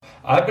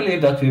I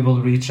believe that we will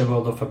reach a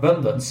world of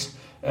abundance.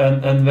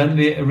 And when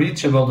we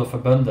reach a world of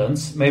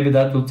abundance, maybe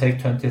that will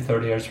take 20,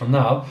 30 years from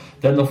now,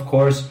 then of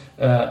course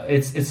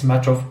it's a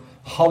matter of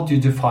how do you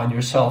define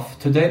yourself.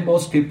 Today,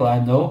 most people I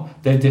know,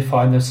 they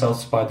define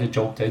themselves by the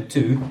job they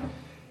do.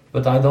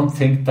 But I don't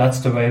think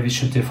that's the way we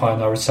should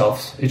define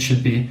ourselves. It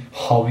should be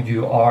how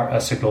you are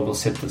as a global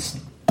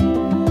citizen.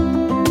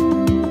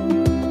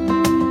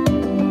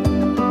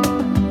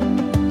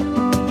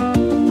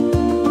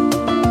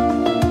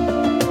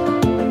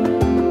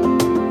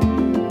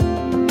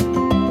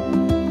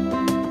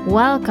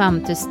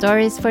 Welcome to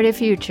Stories for the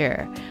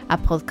Future, a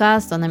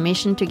podcast on a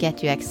mission to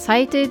get you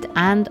excited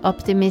and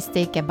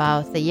optimistic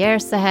about the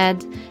years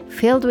ahead,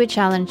 filled with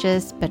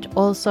challenges, but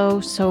also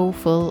so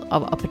full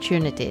of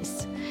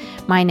opportunities.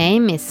 My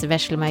name is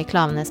Veslemøy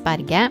Klaveness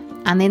Berge,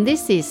 and in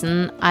this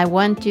season, I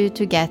want you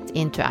to get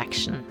into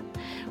action.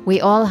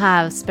 We all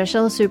have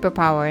special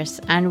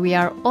superpowers, and we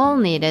are all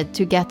needed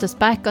to get us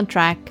back on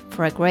track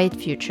for a great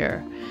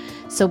future.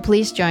 So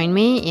please join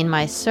me in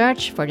my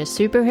search for the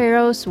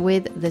superheroes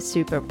with the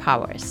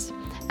superpowers.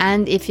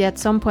 And if you at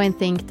some point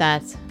think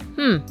that,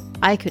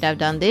 I could have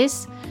done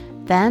this,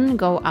 then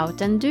go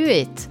out and do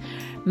it.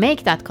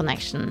 Make that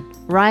connection,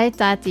 write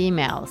that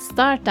email,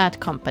 start that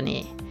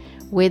company.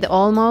 With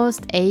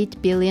almost 8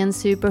 billion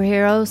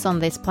superheroes on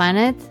this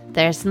planet,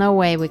 there's no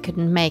way we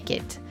couldn't make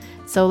it.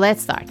 So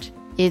let's start.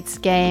 It's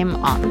game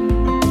on.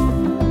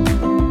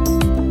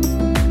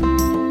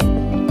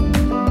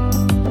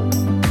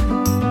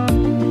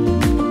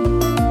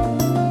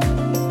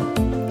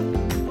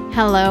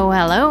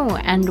 Hello,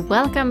 and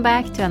welcome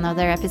back to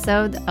another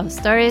episode of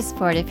Stories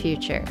for the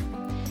Future.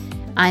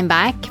 I'm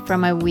back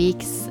from a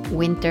week's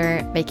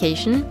winter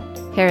vacation.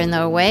 Here in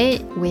Norway,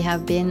 we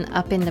have been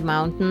up in the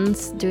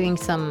mountains doing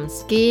some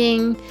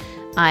skiing.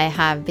 I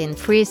have been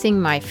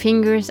freezing my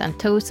fingers and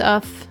toes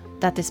off.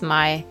 That is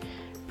my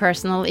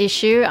personal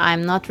issue.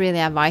 I'm not really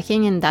a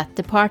Viking in that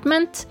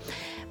department,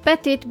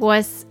 but it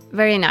was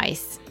very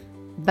nice.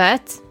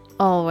 But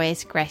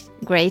always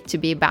great to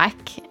be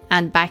back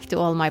and back to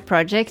all my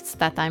projects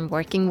that I'm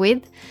working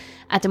with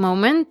at the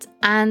moment.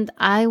 And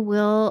I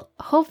will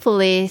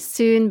hopefully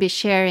soon be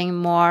sharing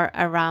more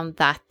around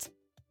that.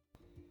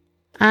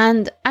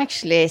 And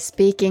actually,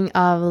 speaking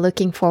of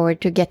looking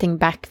forward to getting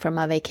back from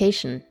a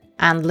vacation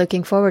and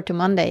looking forward to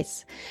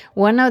Mondays,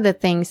 one of the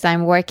things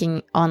I'm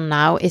working on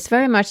now is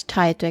very much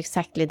tied to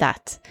exactly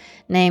that,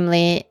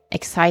 namely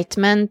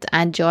excitement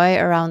and joy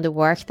around the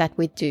work that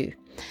we do.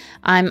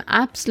 I'm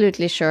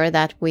absolutely sure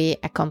that we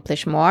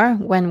accomplish more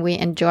when we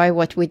enjoy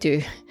what we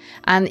do.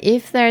 And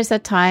if there's a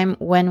time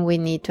when we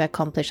need to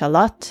accomplish a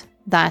lot,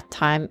 that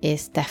time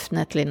is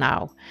definitely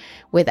now,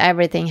 with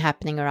everything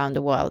happening around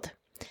the world.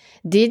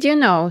 Did you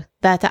know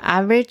that the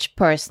average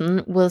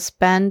person will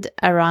spend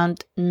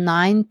around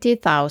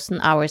 90,000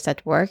 hours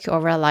at work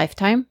over a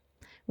lifetime?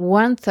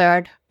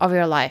 1/3 of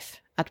your life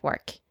at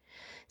work.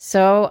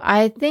 So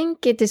I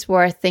think it is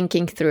worth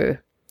thinking through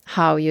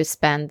how you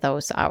spend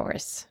those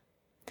hours.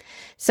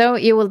 So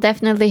you will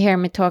definitely hear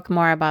me talk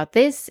more about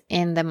this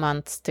in the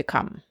months to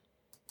come.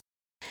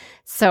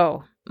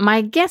 So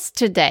my guest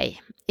today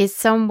is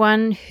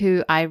someone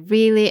who I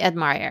really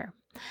admire.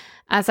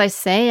 As I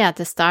say at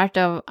the start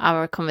of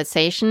our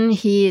conversation,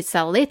 he is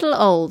a little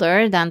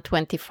older than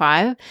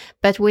 25,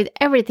 but with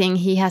everything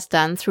he has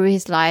done through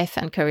his life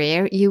and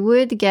career, you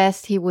would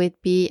guess he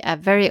would be a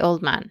very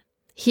old man.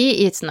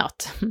 He is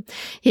not.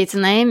 His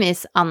name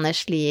is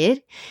Anders Lier.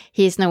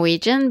 He is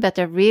Norwegian, but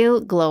a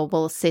real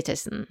global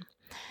citizen.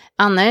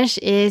 Anders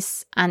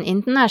is an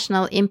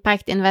international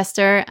impact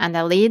investor and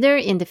a leader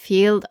in the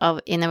field of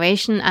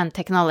innovation and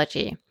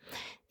technology.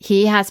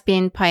 He has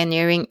been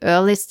pioneering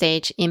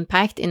early-stage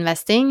impact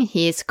investing.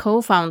 He is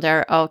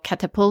co-founder of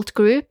Catapult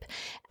Group,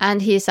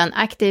 and he is an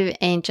active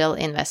angel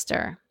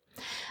investor.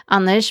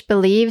 Anders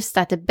believes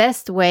that the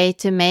best way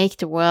to make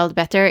the world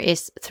better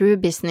is through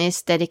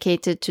business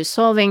dedicated to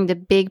solving the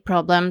big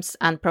problems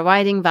and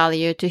providing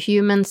value to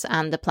humans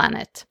and the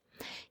planet.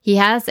 He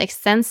has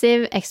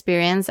extensive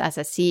experience as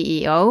a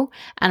CEO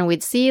and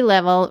with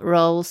C-level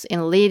roles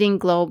in leading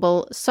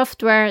global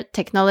software,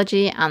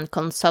 technology, and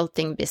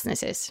consulting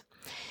businesses.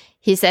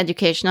 His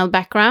educational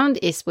background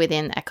is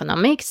within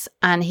economics,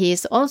 and he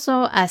is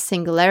also a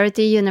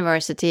Singularity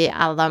University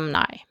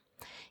alumni.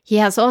 He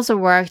has also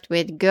worked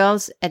with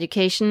girls'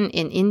 education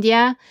in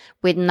India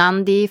with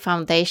Nandi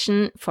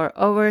Foundation for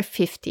over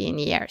 15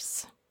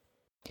 years.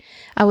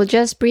 I will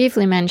just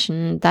briefly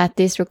mention that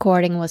this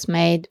recording was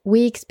made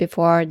weeks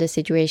before the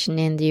situation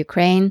in the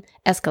Ukraine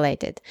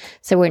escalated,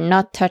 so we're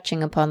not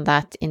touching upon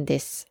that in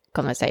this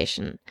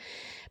conversation.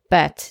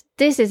 But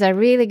this is a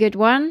really good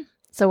one,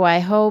 so I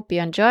hope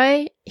you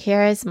enjoy.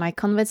 Here is my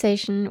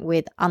conversation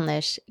with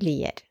Anders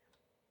Lier.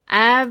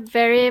 A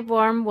very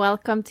warm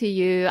welcome to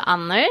you,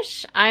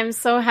 Anders. I'm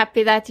so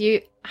happy that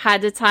you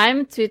had the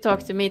time to talk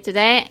to me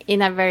today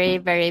in a very,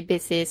 very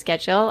busy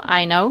schedule,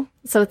 I know.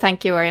 So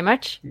thank you very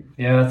much.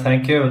 Yeah,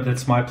 thank you.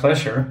 It's my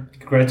pleasure.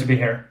 Great to be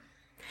here.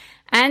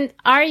 And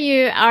are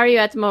you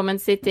at the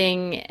moment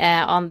sitting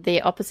on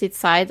the opposite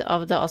side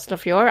of the Oslo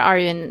Fjord? Are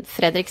you in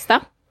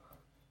Fredrikstad?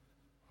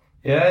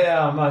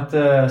 Yeah, I'm at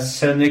the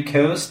sunny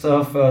coast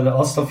of the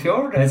Oslo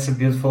Fjord. It's a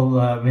beautiful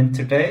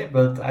winter day,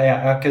 but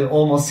I can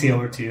almost see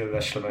over to you,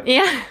 Veslemøy.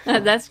 Yeah,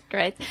 that's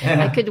great.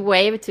 I could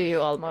wave to you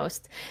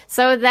almost.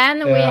 So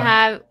then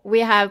we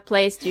have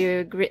placed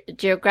you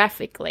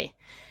geographically,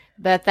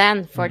 but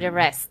then for the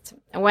rest.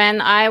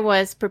 When I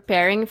was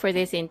preparing for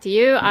this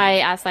interview,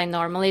 as I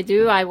normally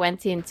do, I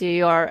went into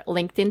your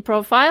LinkedIn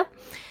profile.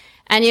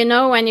 And you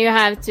know, when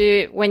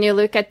you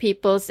look at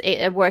people's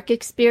work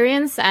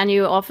experience, and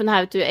you often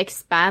have to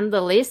expand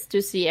the list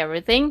to see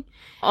everything.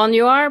 On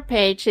your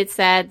page, it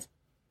said,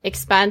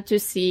 expand to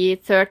see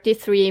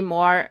 33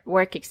 more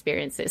work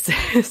experiences.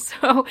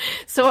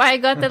 So I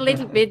got a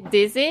little bit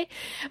dizzy,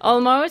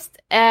 almost.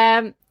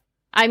 I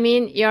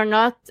mean, you're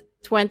not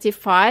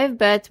 25,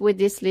 but with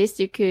this list,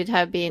 you could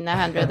have been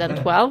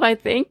 112, I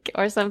think,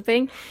 or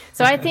something.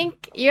 So I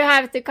think you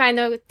have to kind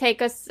of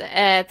take us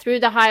through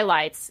the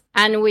highlights.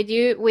 And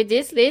with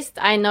this list,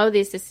 I know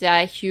this is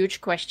a huge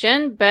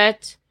question,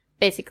 but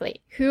basically,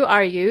 who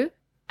are you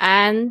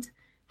and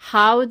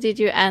how did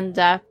you end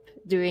up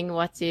doing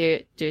what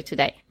you do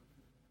today?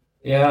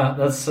 Yeah,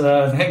 that's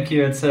thank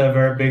you. It's a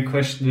very big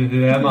question.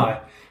 Who am I?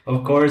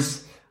 Of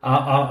course,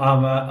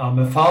 I'm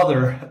a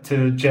father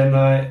to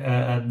Jenna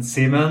and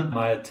Simon,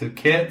 my 2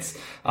 kids.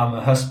 I'm a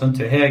husband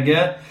to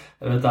Hege,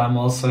 but I'm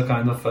also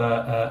kind of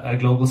a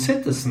global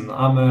citizen.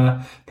 I'm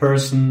a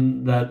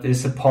person that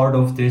is a part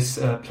of this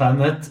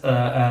planet,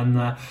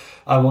 and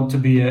I want to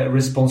be a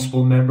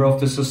responsible member of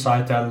the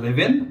society I live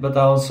in, but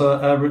also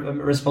a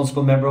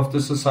responsible member of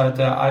the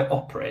society I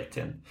operate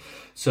in.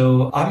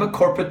 So I'm a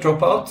corporate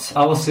dropout.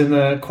 I was in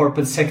the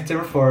corporate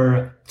sector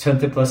for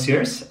 20 plus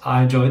years.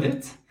 I enjoyed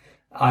it.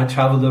 I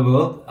travel the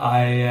world.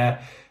 I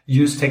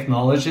use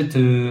technology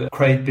to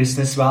create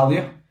business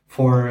value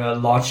for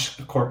large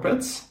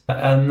corporates.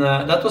 And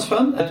that was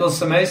fun. It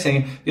was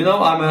amazing. You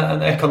know, I'm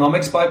an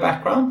economics by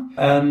background,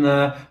 and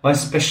my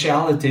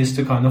specialty is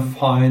to kind of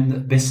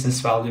find business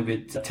value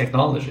with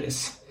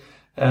technologies.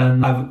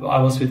 And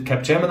I was with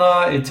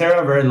Capgemini,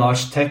 Itera, very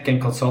large tech and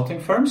consulting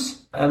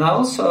firms. And I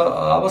was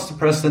the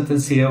president and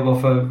CEO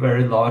of a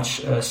very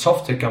large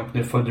software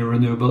company for the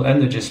renewable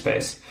energy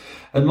space.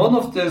 And one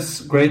of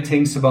the great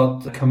things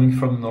about coming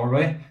from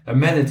Norway, there are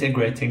many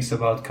great things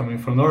about coming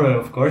from Norway,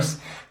 of course,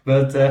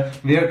 but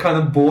we are kind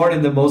of born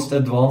in the most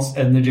advanced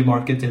energy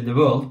market in the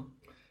world.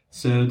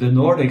 So the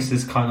Nordics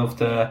is kind of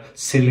the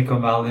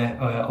Silicon Valley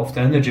of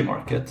the energy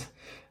market.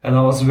 And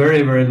I was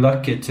very, very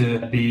lucky to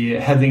be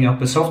heading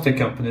up a software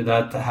company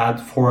that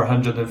had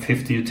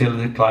 450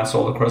 utility clients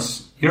all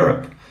across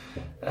Europe.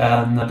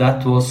 And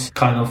that was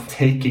kind of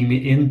taking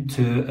me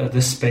into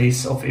the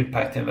space of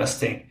impact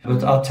investing.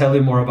 But I'll tell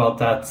you more about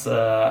that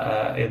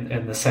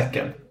in a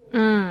second.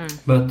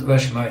 But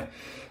Veslemøy,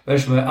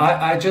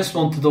 I just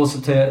wanted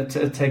also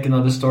to take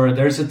another story.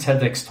 There's a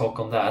TEDx talk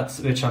on that,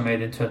 which I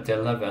made in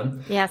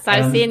 2011. Yes,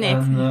 I've seen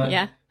it.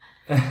 Yeah.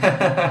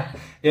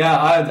 Yeah,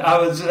 I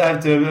would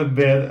have to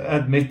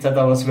admit that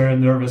I was very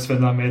nervous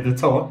when I made the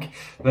talk.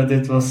 But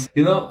it was,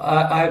 you know,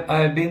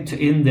 I've been to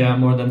India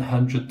more than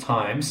 100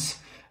 times.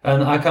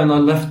 And I kind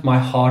of left my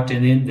heart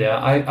in India.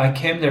 I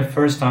came there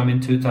first time in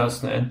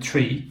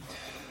 2003.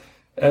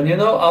 And, you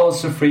know, I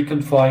was a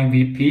frequent flying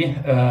VP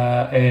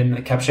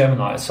in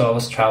Capgemini. So I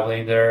was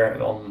traveling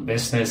there on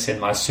business in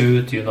my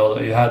suit. You know,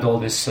 you had all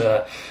these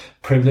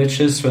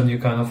privileges when you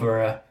kind of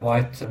were a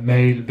white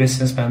male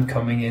businessman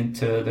coming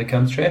into the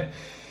country.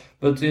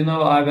 But, you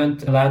know, I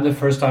landed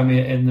first time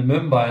in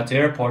Mumbai at the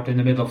airport in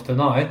the middle of the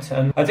night.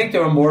 And I think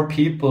there were more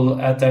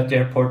people at that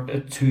airport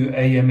at 2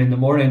 a.m. in the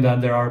morning than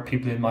there are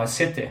people in my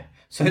city.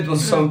 So it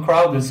was so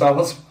crowded. So I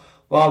was,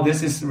 wow,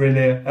 this is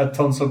really a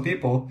tons of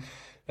people.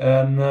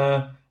 And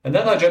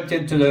then I jumped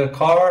into the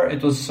car.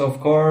 It was, of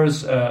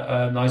course,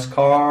 a nice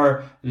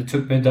car. It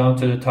took me down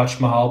to the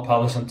Taj Mahal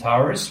Palace and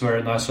Towers,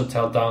 very nice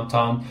hotel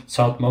downtown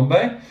South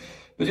Mumbai.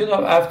 But, you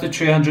know, after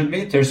 300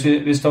 meters,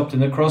 we stopped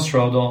in a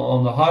crossroad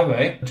on the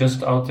highway,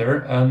 just out there.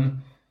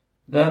 And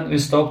then we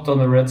stopped on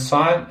a red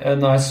sign,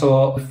 and I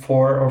saw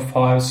 4 or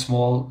 5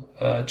 small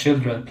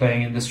children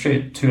playing in the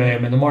street, 2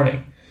 a.m. in the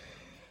morning.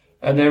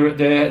 And they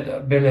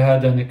barely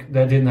had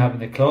they didn't have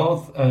any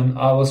clothes, and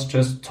I was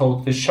just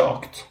totally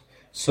shocked.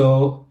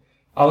 So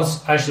I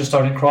was actually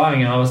starting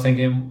crying, and I was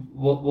thinking,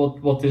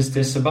 what is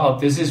this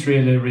about? This is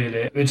really,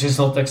 really, which is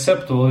not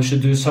acceptable. We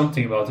should do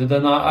something about it.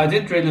 And I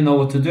didn't really know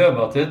what to do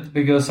about it,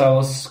 because I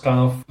was kind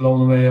of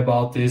blown away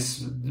about this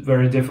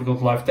very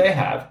difficult life they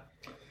have.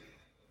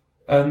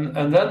 And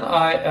then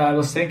I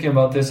was thinking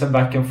about this, and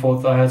back and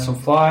forth. I had some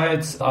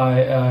flights.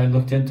 I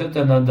looked into it,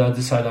 and then I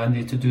decided I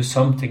need to do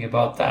something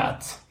about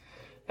that.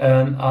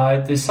 And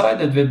I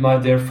decided with my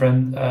dear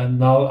friend, and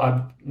now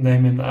I'm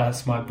naming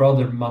as my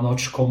brother,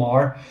 Manoj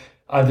Kumar,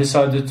 I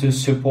decided to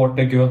support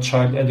the girl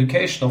child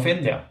education of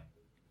India.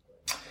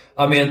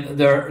 I mean,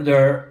 there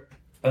are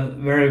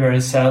very,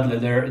 very sadly,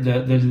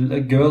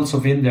 the girls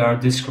of India are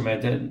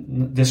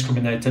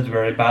discriminated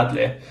very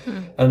badly,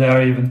 and they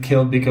are even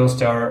killed because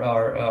they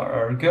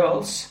are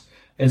girls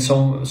in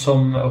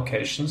some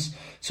occasions.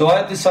 So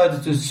I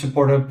decided to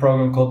support a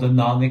program called the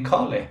Nani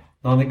Kali.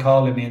 Nani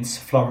Kali means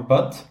flower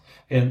bud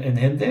in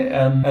Hindi,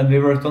 and we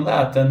worked on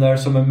that. And there are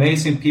some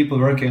amazing people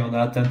working on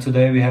that. And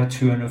today we have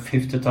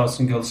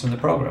 250,000 girls in the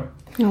program.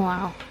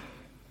 Wow.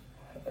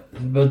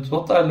 But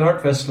what I learned,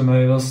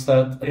 Vesley, was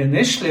that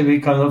initially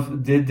we kind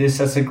of did this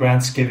as a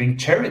grants giving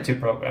charity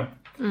program.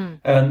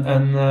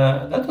 And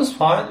that was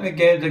fine. We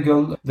gave the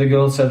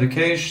girls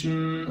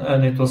education,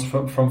 and it was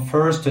from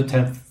first to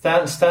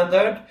 10th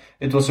standard.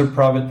 It was a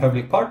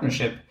private-public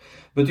partnership.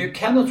 But you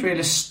cannot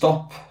really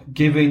stop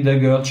giving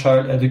the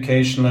child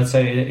education, let's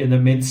say, in the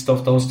midst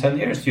of those 10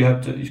 years. You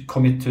have to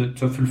commit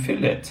to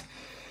fulfill it.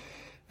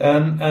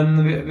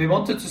 And we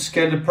wanted to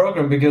scale the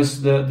program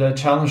because the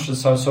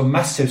challenges are so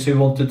massive. So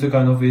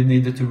we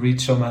needed to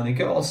reach so many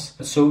girls.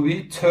 So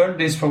we turned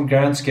this from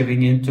grants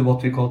giving into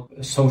what we call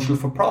social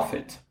for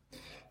profit,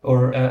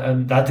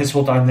 and that is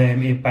what I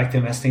name impact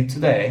investing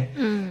today.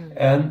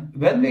 And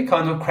when we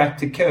kind of cracked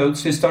the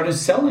codes, we started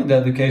selling the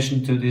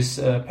education to these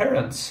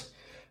parents,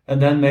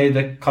 and then made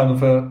a kind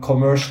of a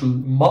commercial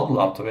model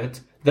out of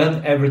it.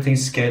 Then everything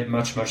scaled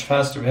much, much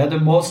faster. We had the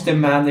most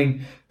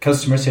demanding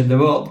customers in the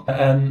world,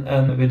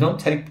 and we don't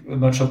take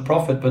much of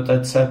profit, but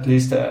that's at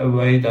least a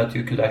way that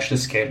you could actually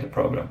scale the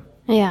program.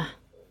 Yeah.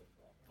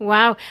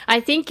 Wow.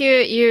 I think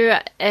you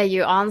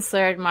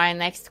answered my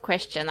next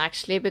question,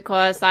 actually,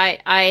 because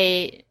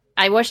I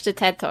watched the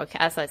TED Talk,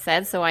 as I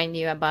said, so I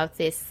knew about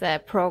this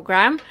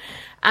program.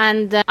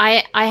 And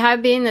I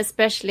have been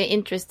especially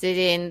interested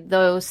in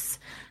those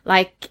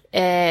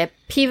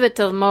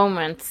pivotal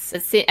moments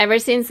ever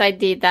since I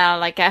did a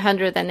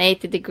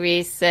 180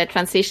 degrees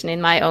transition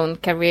in my own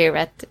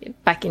career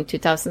back in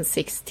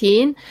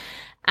 2016.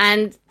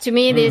 And to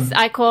me,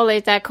 I call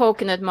it a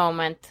coconut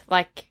moment,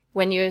 like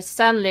when you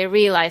suddenly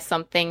realize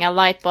something, a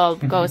light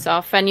bulb goes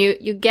off, and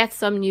you get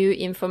some new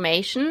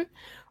information,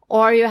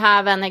 or you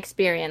have an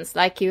experience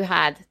like you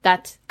had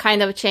that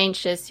kind of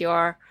changes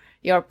your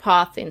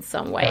path in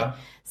some way. Yeah.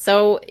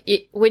 So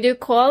would you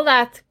call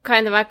that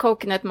kind of a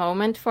coconut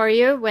moment for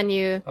you when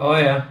you... Oh,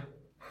 yeah.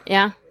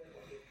 Yeah?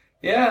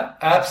 Yeah,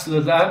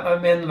 absolutely. I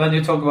mean, when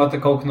you talk about the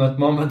coconut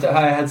moment,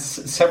 I had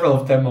several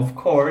of them, of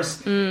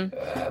course.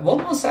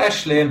 One was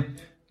actually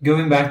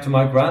going back to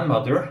my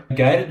grandmother.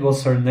 Geirid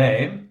was her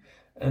name,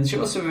 and she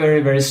was a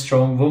very, very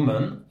strong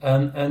woman.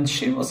 And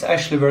she was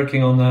actually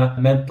working on a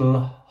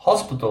mental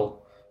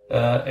hospital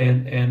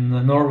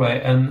in Norway,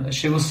 and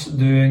she was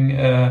doing...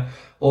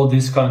 all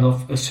this kind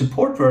of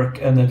support work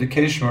and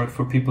education work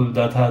for people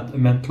that had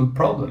mental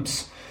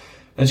problems.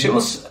 And she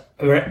was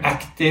very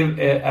active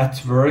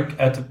at work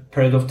at a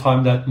period of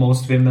time that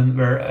most women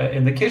were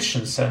in the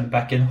kitchens and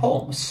back in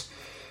homes.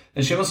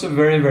 And she was a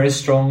very, very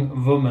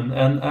strong woman.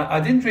 And I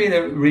didn't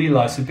really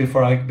realize it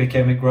before I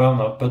became a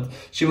grown-up, but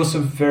she was a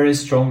very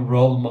strong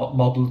role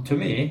model to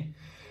me.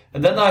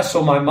 And then I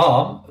saw my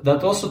mom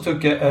that also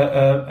took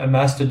a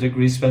master's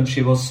degree when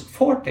she was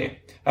 40,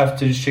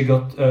 after she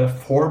got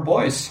 4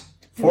 boys.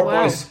 4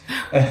 boys.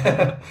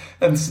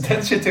 And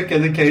then she took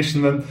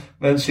education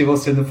when she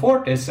was in the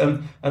 40s.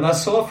 And I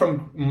saw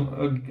from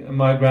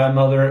my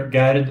grandmother,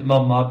 Gerd,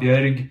 Mamma,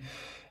 Björg,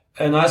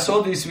 and I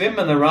saw these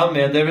women around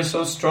me, and they were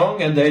so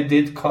strong, and they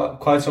did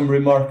quite some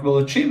remarkable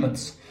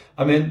achievements.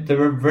 I mean, there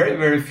were very,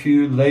 very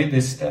few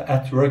ladies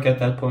at work at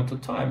that point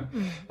of time.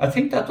 I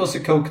think that was a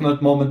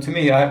coconut moment to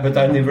me, but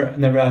I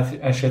never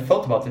actually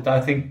thought about it.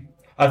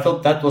 I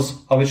thought that was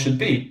how it should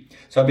be.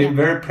 So I've been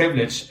very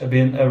privileged,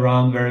 being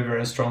around very,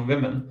 very strong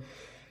women,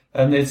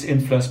 and it's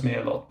influenced me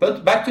a lot.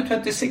 But back to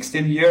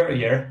 2016,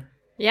 year.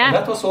 Yeah.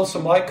 That was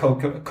also my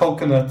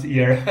coconut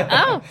year.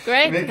 Oh,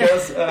 great!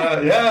 Because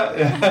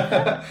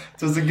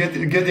it was a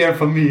good year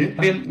for me.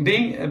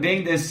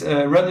 Being this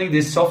running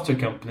this software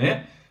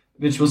company,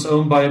 which was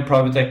owned by a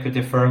private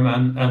equity firm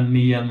and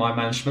me and my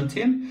management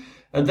team,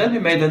 and then we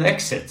made an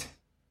exit.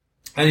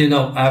 And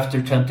after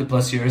 20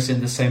 plus years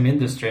in the same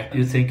industry,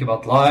 you think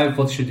about life.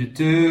 What should you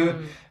do?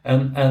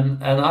 And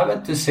I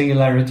went to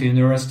Singularity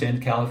University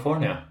in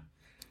California.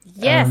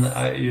 Yes.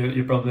 And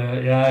you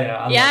probably,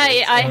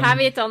 I have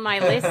it on my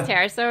list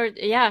here. So,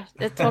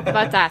 let's talk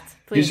about that,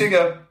 please.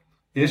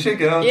 You should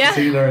go to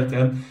Singularity.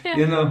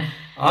 And,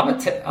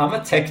 I'm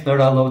a tech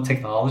nerd. I love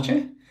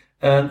technology.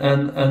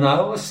 And I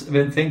always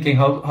been thinking,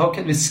 how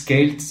can we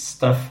scale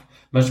stuff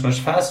much, much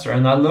faster?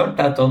 And I learned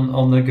that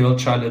on the girl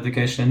child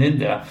education in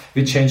India.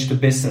 We changed the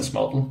business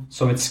model,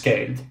 so it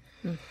scaled.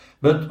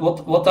 But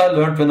what I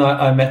learned when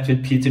I met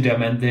with Peter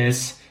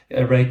Diamandis,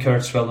 Ray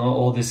Kurzweil, and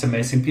all these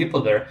amazing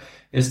people there,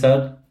 is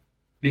that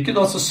we could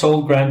also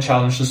solve grand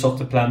challenges of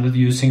the planet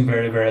using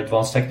very, very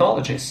advanced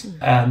technologies,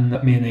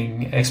 and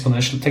meaning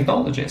exponential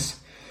technologies.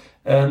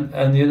 And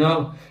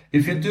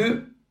if you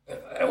do,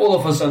 all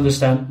of us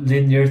understand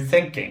linear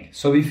thinking.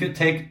 So if you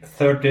take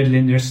 30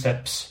 linear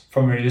steps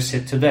from where you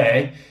sit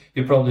today,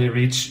 you probably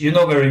reach,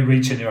 where you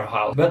reach in your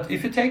house. But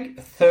if you take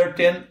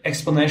 13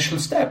 exponential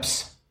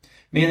steps,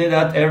 meaning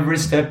that every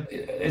step,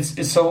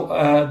 it's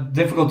so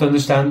difficult to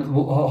understand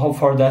how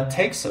far that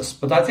takes us.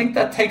 But I think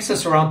that takes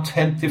us around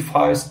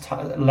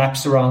 25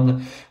 laps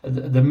around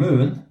the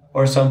moon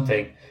or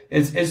something.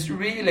 It's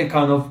really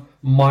kind of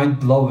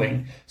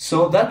mind-blowing.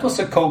 So that was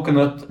a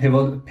coconut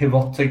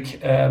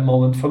pivotic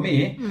moment for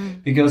me,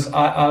 because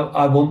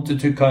I wanted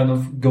to kind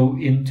of go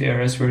into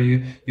areas where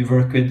you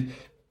work with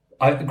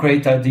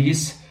great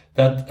ideas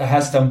that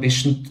has the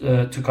ambition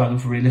to kind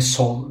of really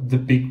solve the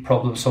big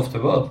problems of the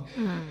world.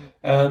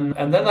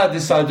 And then I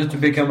decided to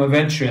become a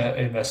venture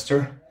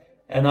investor.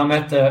 And I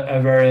met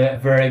a very,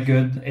 very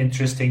good,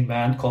 interesting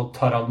man called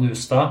Tarald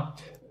Nustad.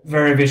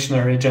 Very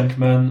visionary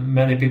gentleman.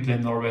 Many people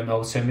in Norway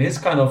knows him. He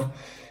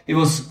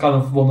was kind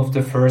of one of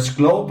the first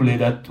globally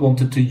that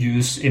wanted to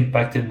use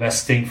impact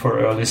investing for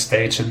early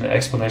stage and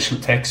exponential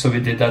tech. So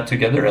we did that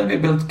together, and we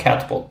built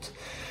Catapult.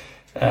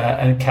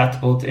 And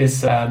Catapult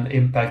is an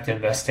impact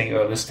investing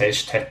early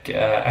stage tech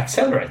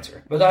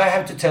accelerator. But I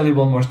have to tell you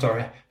one more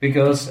story,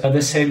 because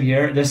the same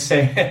year, the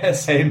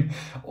same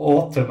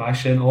autumn,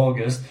 actually in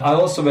August, I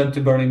also went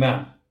to Burning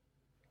Man.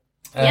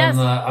 And, yes.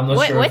 I'm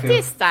not sure what if you're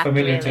is that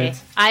familiar really? to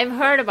it. I've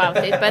heard about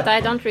it, but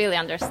I don't really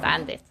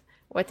understand it.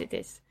 What it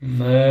is?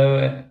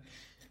 No,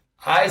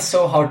 it's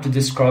so hard to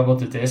describe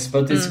what it is,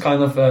 but it's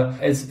kind of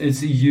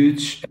it's a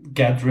huge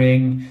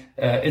gathering.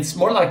 It's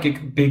more like a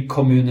big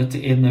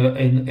community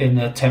in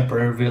a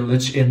temporary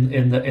village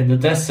in the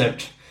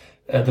desert,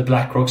 the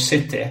Black Rock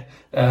City,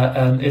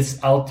 and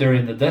it's out there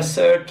in the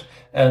desert.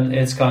 And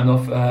it's kind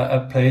of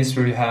a place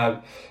where you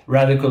have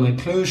radical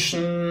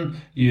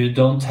inclusion. You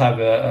don't have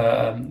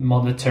a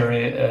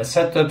monetary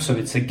setup, so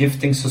it's a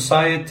gifting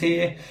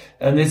society,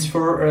 and it's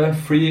for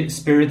free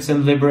spirits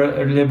and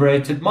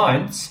liberated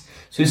minds.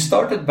 So it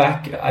started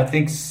back, I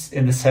think,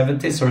 in the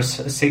 70s or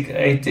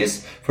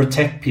 80s for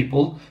tech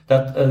people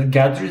that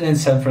gathered in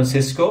San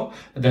Francisco.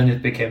 And then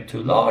it became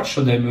too large,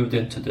 so they moved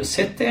into the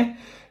city.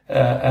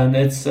 And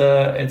it's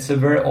a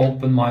very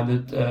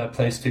open-minded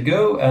place to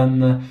go.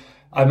 And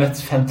I met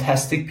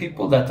fantastic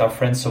people that are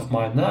friends of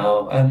mine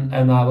now,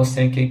 and I was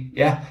thinking,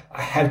 yeah,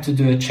 I have to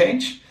do a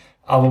change.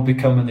 I will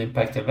become an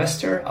impact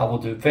investor. I will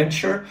do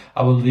venture.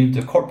 I will leave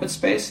the corporate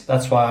space.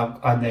 That's why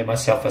I name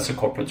myself as a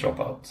corporate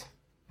dropout.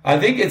 I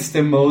think it's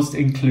the most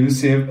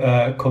inclusive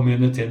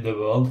community in the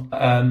world,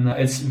 and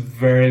it's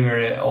very,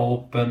 very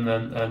open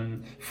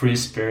and free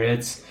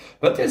spirits.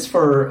 But it's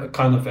for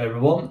kind of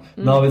everyone.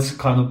 Now it's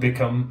kind of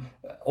become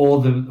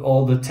all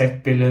the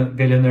tech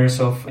billionaires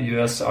of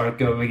US are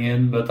going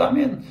in, but I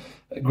mean,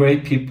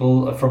 great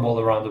people from all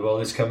around the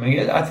world is coming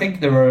in. I think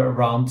there were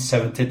around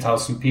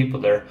 70,000 people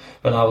there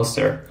when I was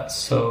there.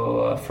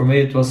 So for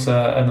me, it was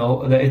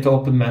it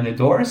opened many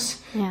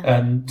doors,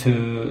 and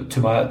to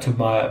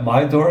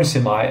my doors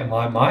in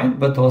my mind,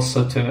 but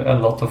also to a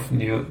lot of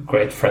new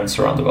great friends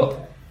around the world.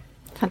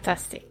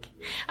 Fantastic.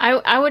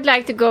 I would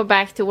like to go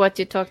back to what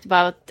you talked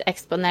about,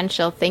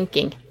 exponential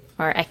thinking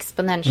or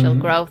exponential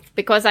growth,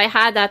 because I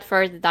had that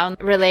further down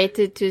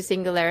related to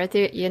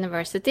Singularity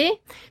University,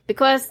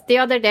 because the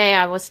other day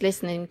I was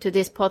listening to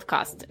this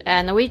podcast,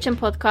 a Norwegian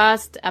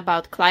podcast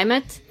about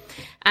climate,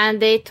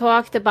 and they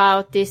talked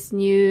about this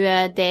new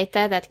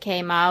data that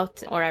came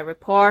out, or a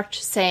report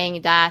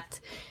saying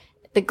that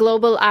the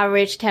global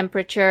average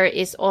temperature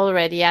is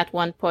already at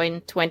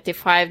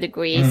 1.25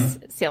 degrees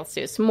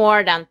Celsius,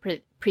 more than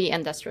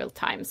pre-industrial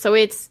time. So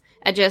it's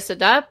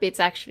adjusted up. It's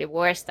actually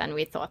worse than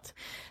we thought.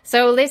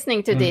 So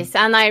listening to this,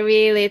 and I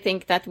really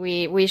think that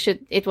we should,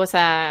 it was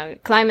a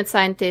climate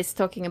scientist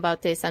talking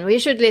about this, and we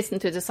should listen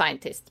to the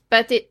scientist.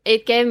 But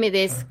it gave me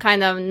this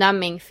kind of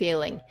numbing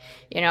feeling,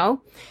 you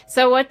know?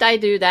 So what I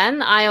do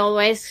then, I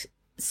always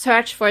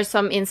search for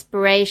some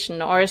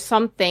inspiration or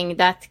something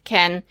that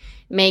can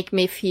make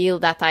me feel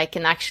that I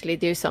can actually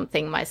do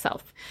something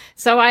myself.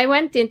 So I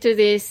went into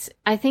this,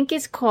 I think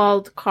it's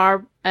called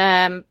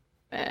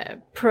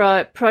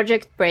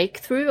Project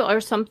Breakthrough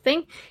or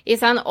something.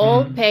 It's an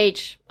old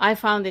page. I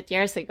found it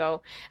years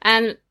ago.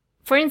 And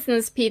for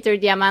instance, Peter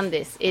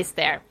Diamandis is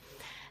there.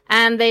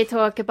 And they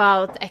talk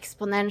about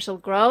exponential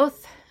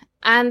growth.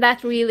 And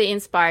that really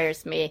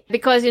inspires me,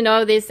 because, you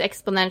know, this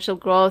exponential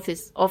growth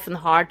is often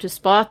hard to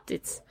spot.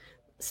 It's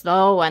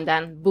slow and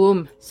then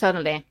boom,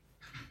 suddenly.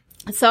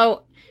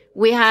 So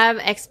we have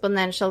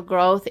exponential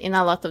growth in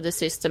a lot of the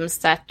systems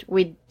that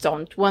we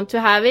don't want to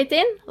have it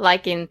in,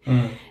 like in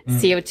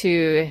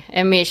CO2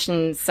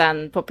 emissions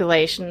and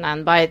population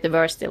and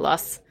biodiversity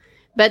loss.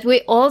 But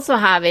we also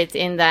have it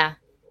in the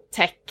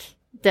tech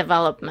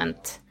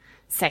development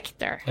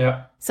sector.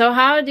 Yeah. So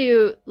how do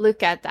you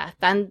look at that?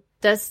 And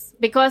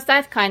because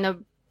that kind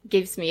of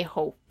gives me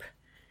hope.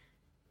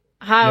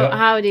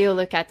 How do you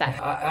look at that?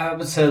 I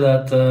would say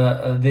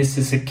that this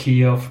is a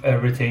key of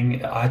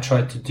everything I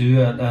try to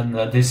do, and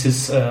this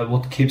is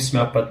what keeps me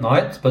up at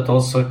night, but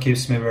also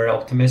keeps me very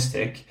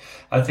optimistic.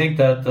 I think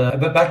that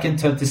but back in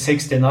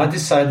 2016, I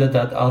decided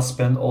that I'll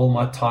spend all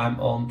my time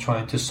on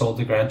trying to solve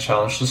the grand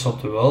challenges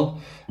of the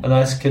world. And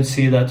I can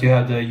see that you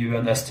have the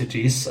UN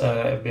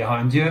SDGs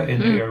behind you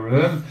in your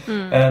room.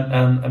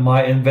 And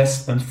my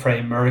investment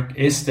framework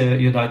is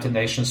the United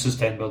Nations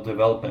Sustainable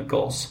Development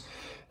Goals.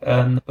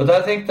 But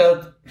I think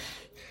that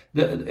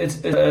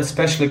it's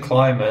especially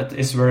climate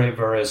is very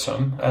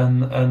worrisome,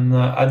 and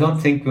I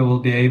don't think we will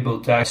be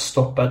able to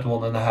stop at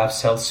 1.5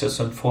 Celsius.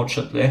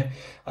 Unfortunately,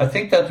 I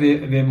think that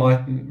we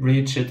might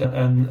reach it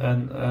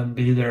and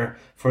be there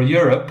for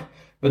Europe.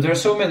 But there are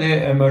so many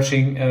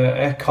emerging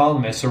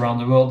economies around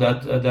the world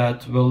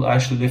that will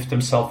actually lift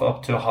themselves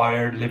up to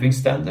higher living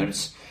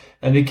standards.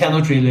 And we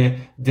cannot really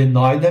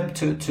deny them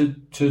to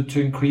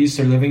increase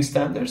their living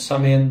standards. I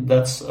mean,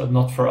 that's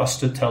not for us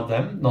to tell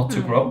them not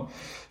to grow.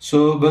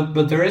 So,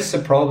 but there is a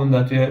problem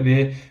that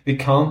we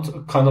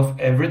count kind of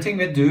everything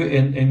we do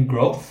in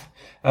growth.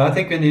 And I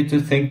think we need to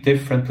think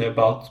differently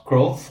about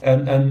growth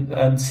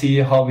and see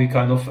how we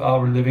kind of,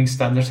 our living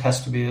standards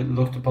has to be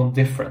looked upon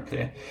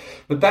differently.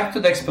 But back to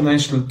the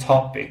exponential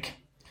topic.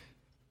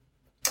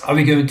 Are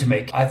we going to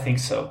make it? I think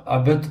so.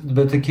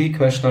 But the key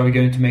question, are we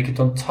going to make it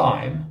on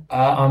time?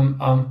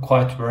 I'm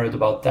quite worried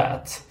about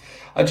that.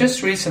 I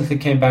just recently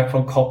came back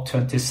from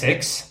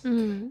COP26,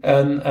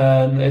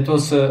 and it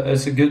was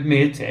a good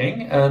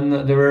meeting,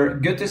 and there were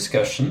good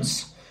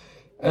discussions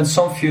and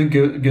some few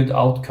good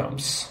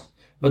outcomes.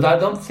 But I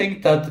don't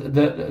think that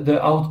the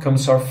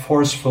outcomes are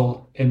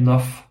forceful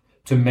enough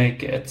to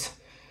make it.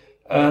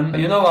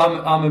 You know,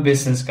 I'm a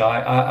business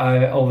guy.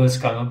 I always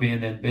kind of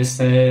been in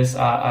business.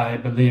 I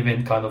believe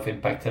in kind of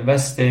impact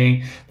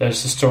investing.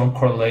 There's a strong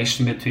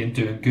correlation between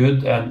doing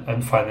good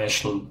and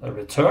financial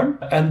return.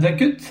 And the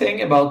good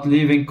thing about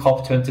leaving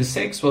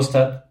COP26 was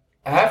that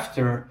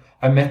after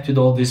I met with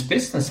all these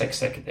business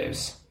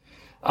executives,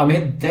 I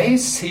mean, they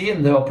see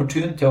the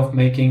opportunity of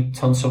making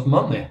tons of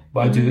money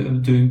by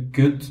doing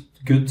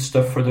good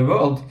stuff for the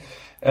world.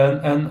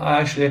 And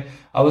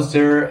I was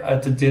there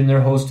at the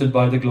dinner hosted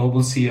by the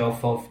global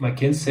CEO of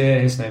McKinsey.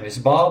 His name is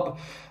Bob.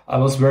 I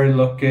was very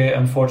lucky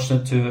and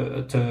fortunate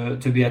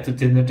to be at the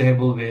dinner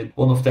table with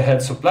one of the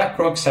heads of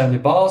BlackRock, Sandy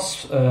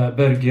Baas,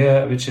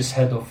 Børge, which is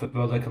head of the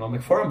World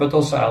Economic Forum, but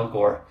also Al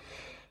Gore.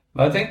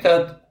 But I think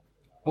that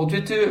what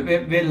we do,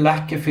 we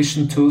lack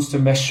efficient tools to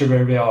measure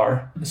where we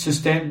are.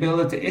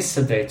 Sustainability is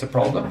a data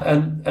problem.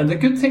 And the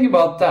good thing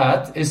about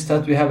that is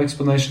that we have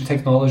exponential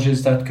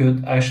technologies that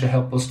could actually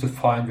help us to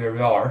find where we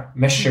are,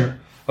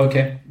 measure,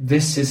 okay,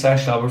 this is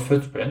actually our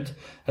footprint.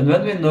 And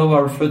when we know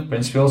our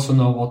footprints, we also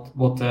know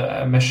what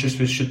the measures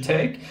we should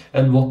take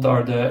and what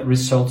are the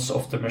results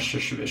of the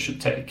measures we should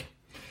take.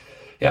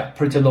 Yeah,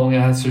 pretty long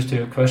answers to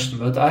your question,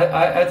 but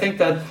I think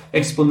that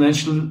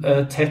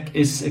exponential tech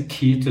is a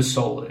key to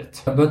solve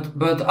it.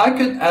 But I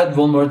could add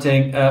one more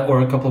thing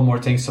or a couple more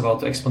things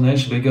about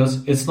exponential,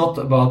 because it's not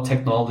about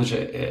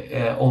technology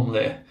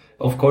only.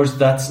 Of course,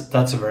 that's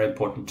a very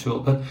important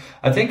tool, but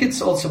I think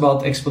it's also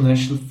about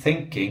exponential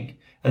thinking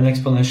and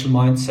exponential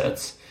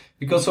mindsets.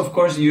 Because of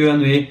course you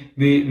and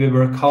we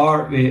work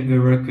hard, we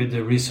work with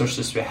the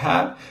resources we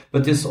have,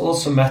 but it's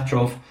also a matter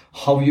of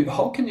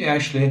how can you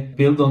actually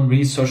build on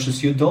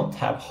resources you don't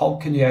have? How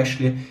can you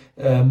actually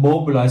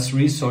mobilize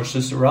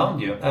resources around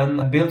you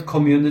and build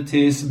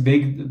communities,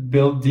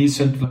 build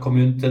decent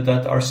community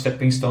that are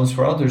stepping stones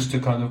for others to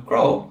kind of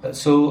grow.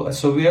 So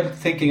we are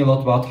thinking a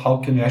lot about how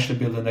can you actually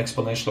build an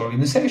exponential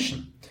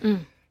organization.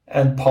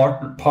 And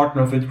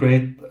partner with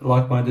great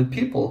like-minded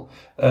people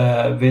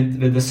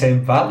with the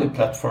same value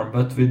platform,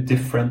 but with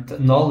different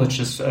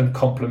knowledges and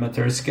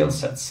complementary skill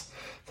sets.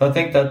 So I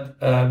think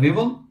that we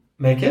will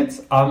make it.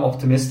 I'm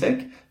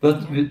optimistic,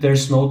 but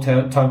there's no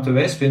time to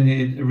waste.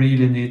 We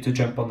really need to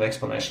jump on the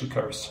exponential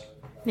curves.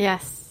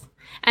 Yes,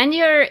 and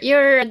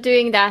you're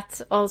doing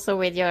that also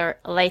with your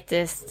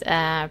latest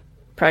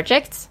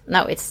projects.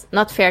 No, it's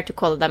not fair to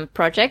call them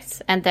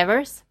projects,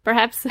 endeavors,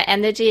 perhaps.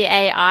 Energy,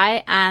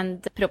 AI,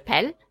 and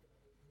Propel.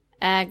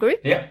 Group,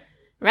 yeah,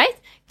 right?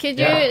 Could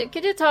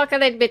you talk a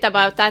little bit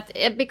about that?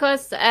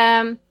 Because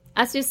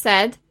as you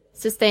said,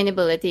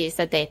 sustainability is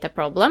a data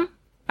problem.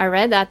 I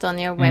read that on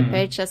your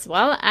webpage as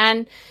well.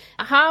 And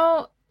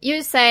how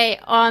you say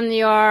on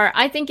your,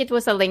 I think it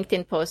was a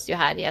LinkedIn post you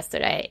had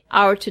yesterday,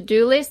 our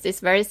to-do list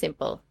is very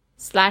simple,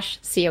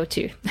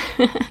 /CO2.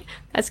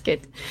 That's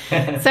good.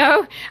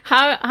 So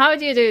how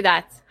do you do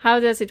that? How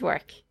does it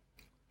work?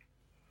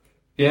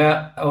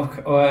 Yeah,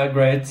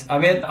 great. I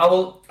mean, I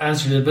will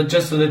answer it, but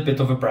just a little bit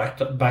of a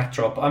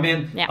backdrop. I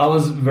mean, I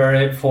was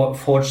very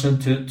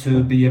fortunate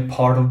to be a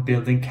part of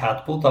building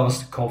Catapult. I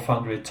was the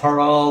co-founder with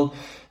Taral.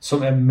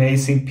 some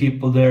amazing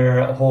people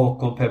there,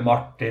 Håkon, Per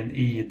Martin,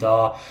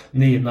 Ida,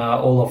 Nina,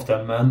 all of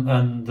them,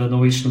 and the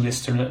Norwegian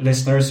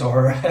listeners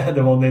or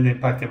the one in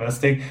Impact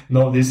Investing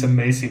know these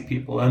amazing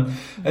people. And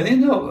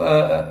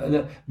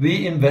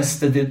we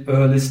invested in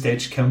early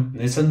stage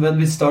companies, and when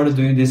we started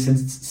doing this in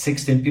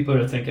 16, people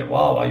were thinking,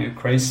 wow, are you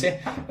crazy?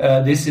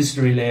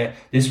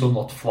 This will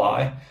not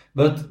fly.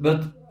 But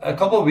a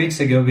couple of weeks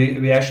ago,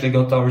 we actually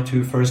got our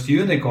 2 first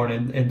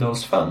unicorn in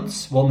those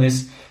funds. One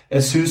is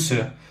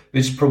Esusu,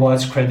 which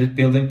provides credit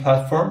building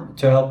platform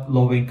to help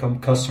low-income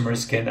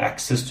customers gain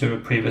access to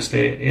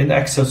previously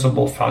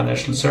inaccessible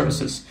financial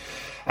services.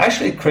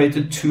 Actually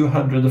created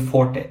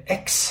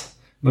 240x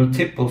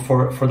multiple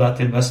for that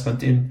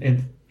investment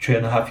in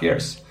 3.5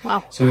 years.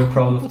 Wow. So we're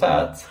proud of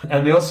that.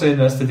 And we also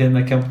invested in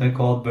a company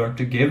called Burn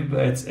to Give.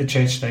 It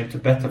changed name to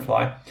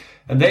Betterfly.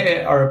 And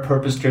they are a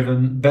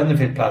purpose-driven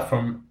benefit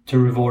platform to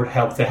reward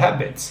healthy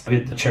habits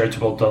with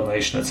charitable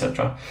donation,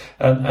 etc.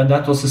 And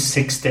that was a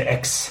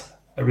 60x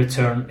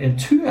return in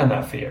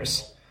 2.5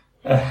 years.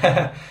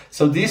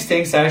 So these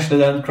things actually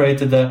then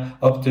created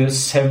up to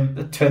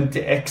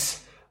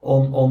 20x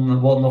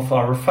on one of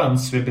our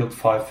funds. We built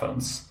 5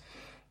 funds.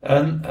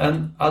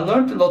 And I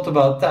learned a lot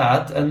about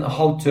that and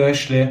how to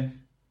actually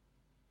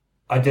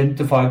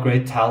identify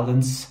great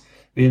talents.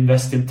 We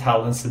invest in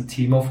talents and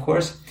team, of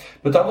course.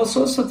 But I was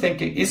also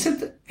thinking, is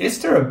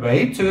there a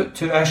way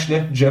to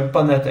actually jump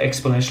on that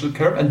exponential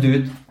curve and do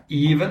it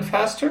even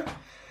faster?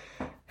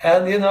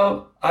 And,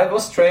 I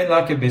was trained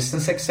like a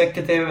business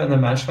executive and a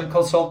management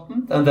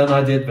consultant, and then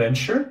I did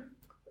venture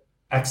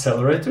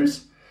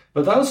accelerators.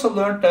 But I also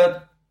learned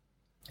that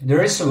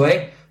there is a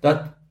way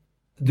that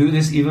do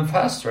this even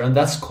faster, and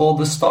that's called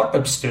the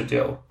startup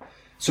studio.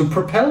 So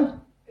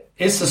Propel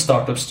is a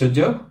startup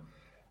studio,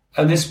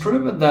 and it's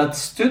proven that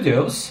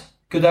studios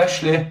could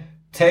actually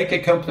take a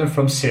company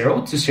from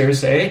 0 to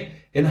Series A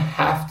in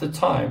half the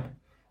time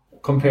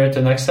compared to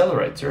an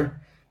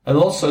accelerator, and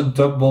also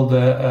double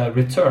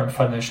the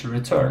financial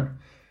return.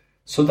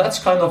 So that's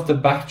kind of the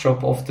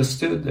backdrop of the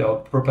studio,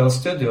 Propel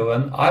Studio,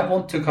 and I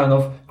want to kind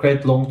of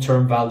create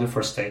long-term value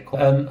for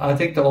stakeholders. And I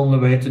think the only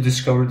way to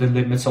discover the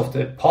limits of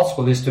the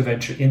possible is to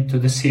venture into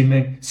the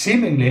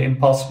seemingly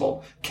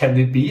impossible. Can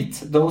we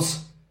beat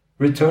those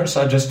returns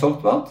I just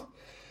talked about?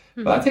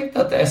 But I think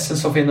that the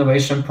essence of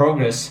innovation and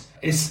progress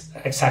is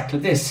exactly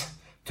this,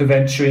 to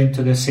venture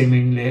into the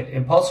seemingly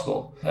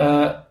impossible.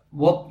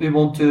 What we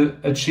want to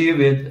achieve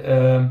with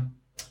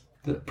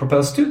the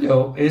Propel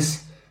Studio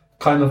is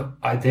kind of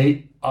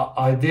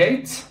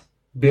ideate,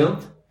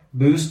 build,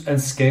 boost, and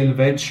scale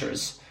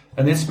ventures.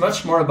 And it's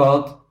much more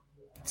about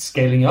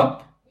scaling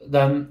up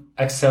than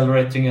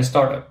accelerating a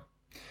startup.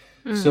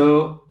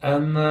 So,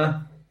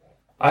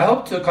 I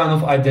hope to kind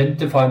of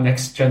identify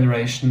next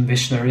generation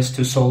visionaries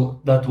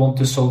that want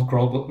to solve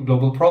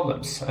global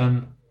problems.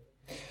 And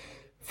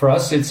for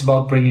us, it's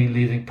about bringing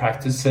leading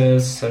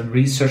practices and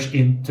research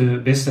into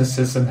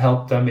businesses and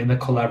help them in a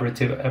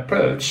collaborative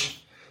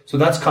approach. So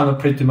that's kind of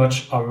pretty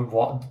much our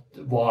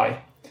why.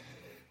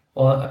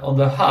 On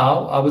the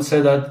how, I would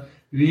say that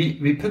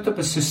we put up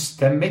a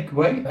systemic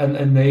way and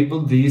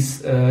enable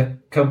these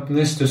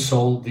companies to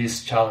solve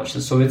these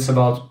challenges. So it's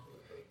about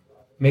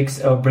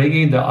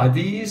bringing the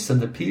ideas and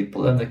the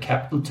people and the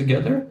capital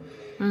together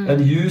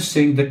and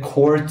using the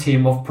core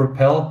team of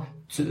Propel,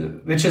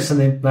 which is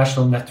an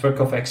international network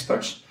of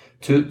experts,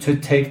 to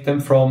take them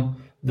from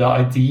the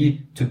idea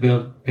to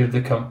build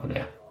the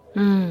company.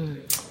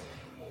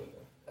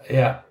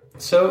 Yeah.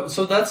 So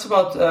that's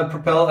about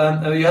Propel.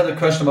 And you had a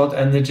question about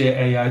energy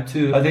AI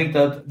too. I think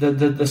that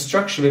the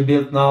structure we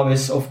built now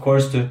is, of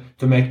course, to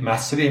make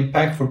massive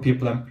impact for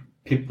people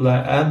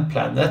and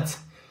planet.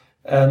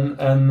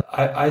 And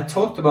I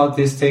talked about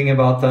this thing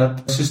about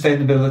that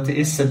sustainability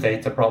is a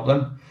data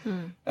problem.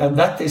 And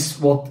that is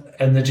what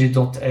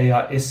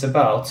Energy.ai is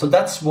about. So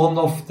that's one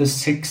of the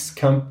 6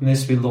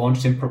 companies we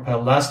launched in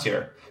Propel last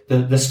year.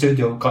 The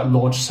studio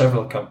launched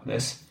several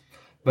companies.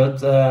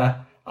 But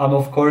I'm,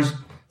 of course,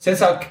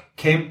 since I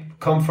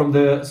come from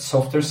the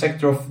software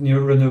sector of new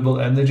renewable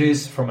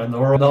energies from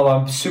Enora, now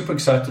I'm super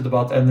excited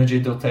about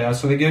Energy.ai.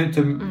 So we're going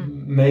to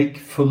make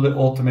fully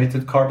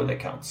automated carbon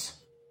accounts.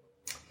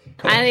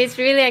 And it's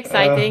really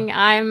exciting.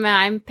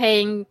 I'm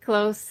paying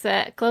close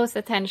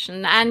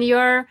attention. And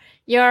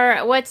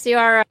what's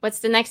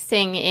the next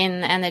thing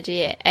in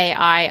Energy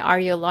AI? Are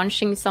you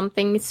launching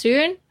something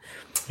soon?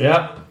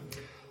 Yeah,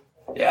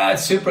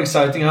 it's super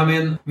exciting. I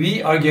mean,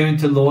 we are going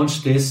to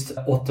launch this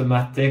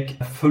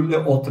fully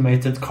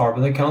automated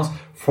carbon accounts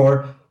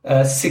for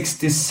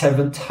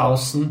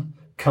 67,000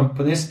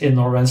 companies in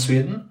Norway and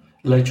Sweden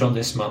later on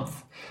this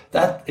month.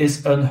 That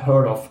is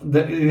unheard of.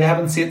 We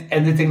haven't seen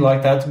anything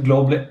like that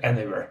globally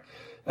anywhere.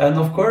 And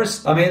of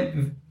course, I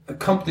mean,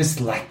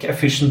 companies lack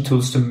efficient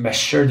tools to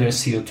measure their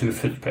CO2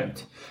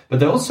 footprint, but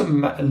they also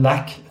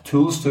lack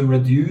tools to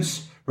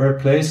reduce,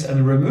 replace,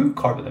 and remove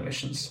carbon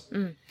emissions.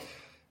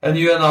 And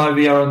you and I,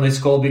 we are on this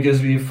call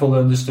because we fully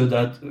understood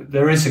that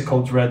there is a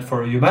code red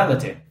for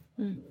humanity.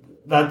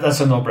 That's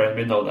a no-brainer,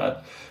 we know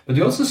that. But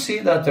you also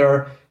see that there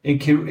are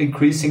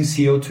increasing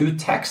CO2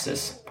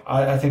 taxes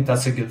I think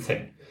that's a good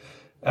thing.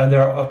 And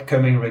there are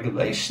upcoming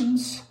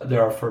regulations.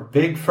 There are for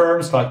big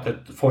firms like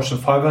the Fortune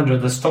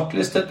 500 that's stock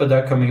listed, but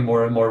there are coming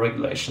more and more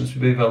regulations.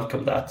 We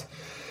welcome that.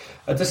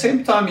 At the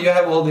same time, you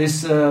have all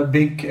these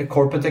big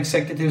corporate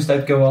executives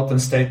that go out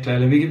and state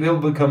clearly, we will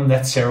become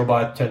net zero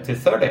by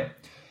 2030.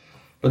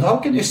 But how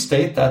can you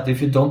state that if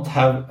you don't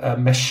have a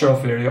measure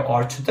of where you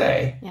are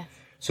today? Yes.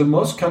 So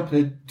most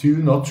companies do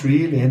not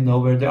really know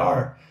where they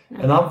are.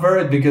 No. And I'm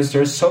worried because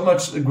there's so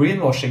much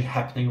greenwashing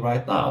happening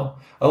right now.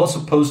 I also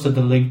posted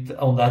a link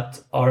on that,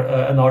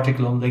 an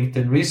article on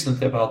LinkedIn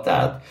recently about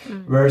that,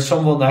 where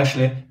someone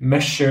actually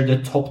measured the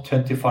top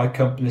 25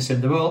 companies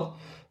in the world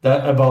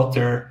about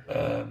their,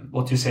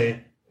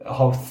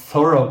 how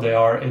thorough they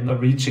are in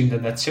reaching the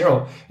net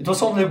zero. It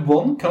was only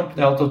one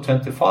company out of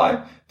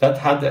 25 that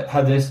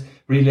had this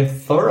really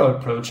thorough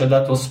approach, and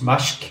that was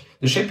Maersk,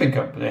 the shipping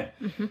company.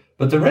 Mm-hmm.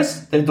 But the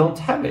rest, they don't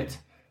have it.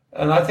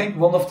 And I think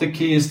one of the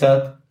keys is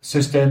that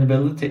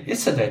sustainability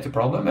is a data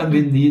problem, and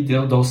we need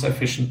those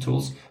efficient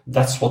tools.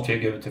 That's what we're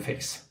going to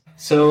fix.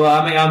 So,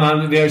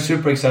 we are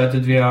super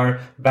excited. We are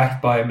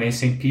backed by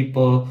amazing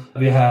people.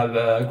 We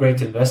have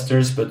great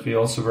investors, but we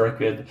also work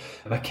with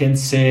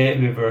McKinsey.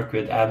 We work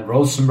with Anne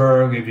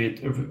Rosenberg. We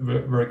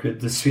work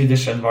with the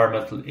Swedish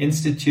Environmental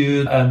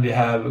Institute, and we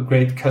have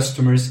great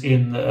customers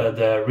in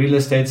the real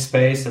estate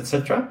space,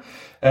 etc.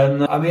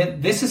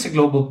 And this is a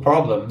global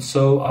problem.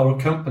 So our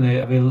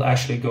company will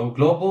actually go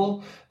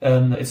global.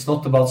 And it's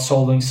not about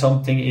solving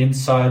something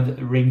inside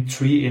Ring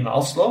 3 in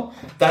Oslo.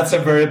 That's a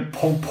very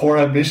poor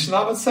ambition,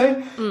 I would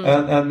say.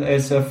 And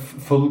it's a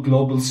full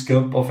global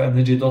scope of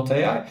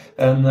energy.ai.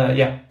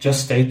 And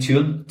just stay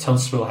tuned.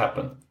 Tons will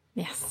happen.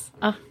 Yes.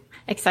 Oh,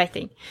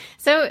 exciting.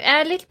 So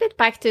a little bit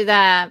back to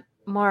the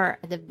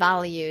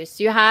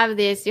values. You have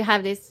these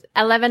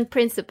 11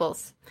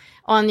 principles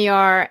on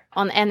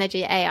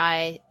Energy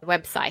AI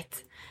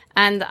website.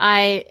 And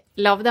I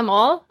love them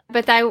all,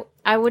 but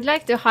I would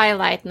like to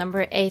highlight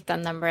number 8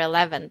 and number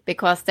 11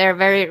 because they're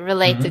very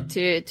related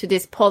to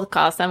this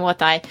podcast and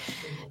what I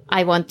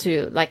want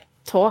to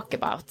talk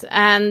about.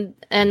 And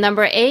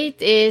number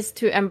 8 is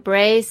to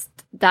embrace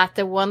that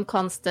the one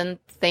constant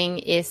thing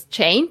is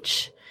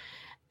change.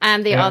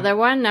 And the other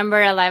one,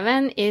 number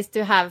 11, is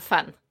to have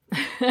fun.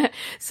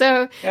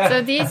 So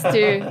these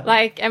two,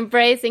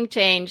 embracing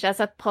change as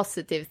a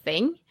positive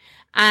thing,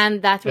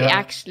 and that we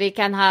actually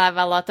can have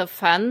a lot of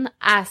fun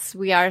as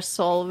we are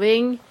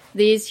solving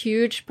these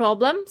huge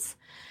problems.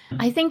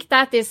 I think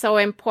that is so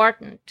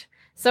important.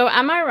 So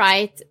am I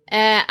right?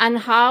 And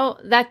how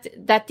that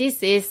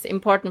this is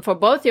important for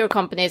both your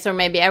companies or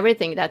maybe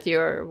everything that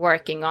you're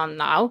working on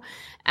now,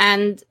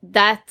 and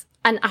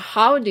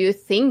how do you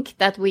think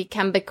that we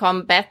can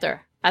become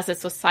better as a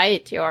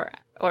society or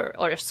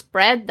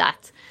spread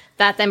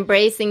that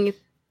embracing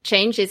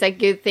change is a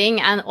good thing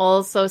and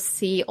also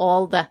see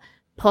all the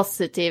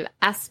positive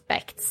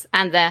aspects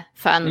and the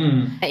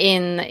fun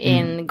in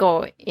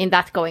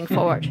that going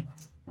forward?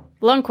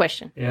 Long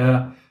question.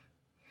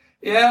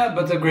 Yeah,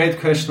 but a great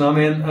question.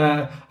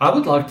 I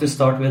would like to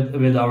start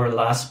with our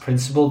last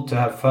principle, to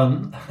have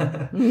fun.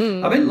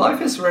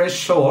 Life is very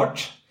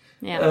short,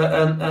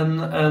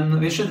 and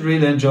we should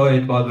really enjoy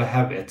it while we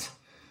have it.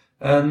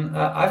 And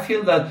I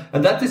feel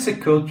that is a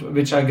quote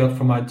which I got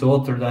from my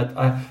daughter, that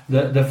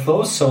the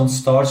flow zone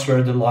starts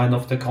where the line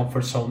of the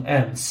comfort zone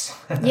ends.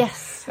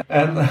 Yes.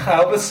 And I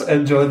always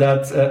enjoy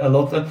that a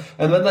lot.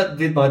 And when I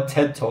did my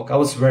TED talk, I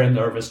was very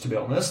nervous, to be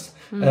honest.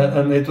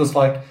 And it was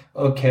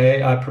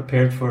okay, I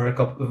prepared for a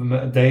couple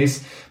of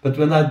days. But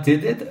when I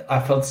did it, I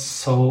felt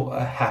so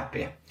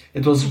happy.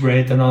 It was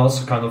great. And I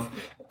also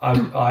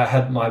I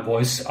had my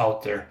voice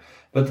out there.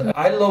 But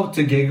I love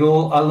to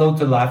giggle. I love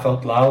to laugh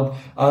out loud.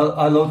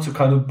 I love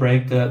to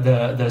break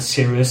the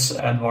serious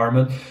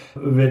environment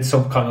with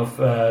some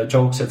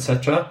jokes,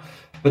 etc.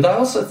 But I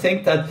also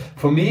think that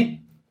for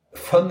me,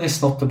 fun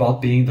is not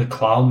about being the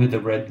clown with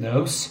the red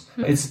nose.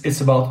 It's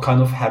about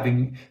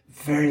having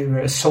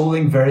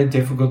solving very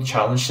difficult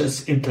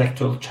challenges,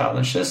 intellectual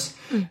challenges,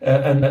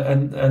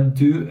 and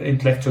do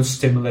intellectual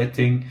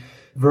stimulating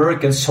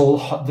work and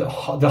solve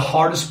the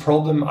hardest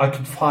problem I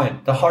could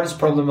find, the hardest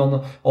problem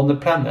on the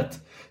planet.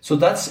 So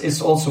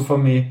is also for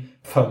me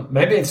fun.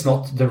 Maybe it's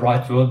not the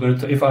right word,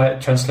 but if I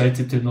translate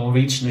it to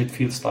Norwegian, it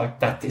feels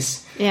like that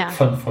is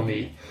fun for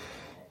me.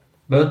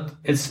 But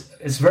it's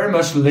very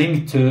much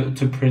linked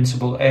to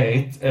Principle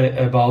 8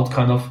 about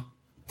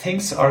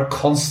things are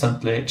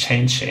constantly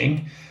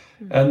changing.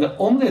 And the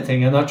only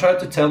thing, and I try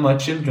to tell my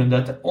children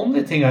that the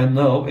only thing I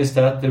know is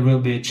that there will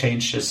be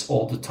changes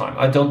all the time.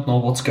 I don't know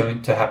what's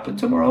going to happen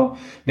tomorrow.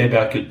 Maybe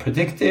I could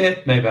predict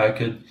it. Maybe I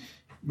could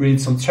read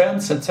some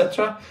trends,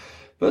 etc.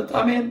 But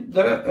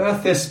the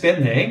Earth is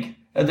spinning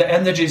and the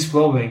energy is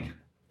flowing.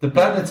 The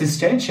planet is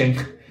changing.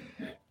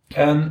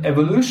 And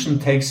evolution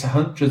takes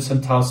hundreds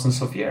and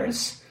thousands of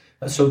years.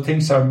 So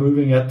things are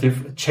moving at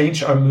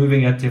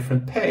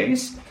different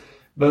pace.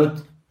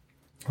 But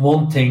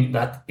one thing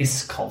that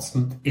is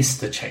constant is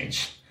the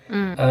change.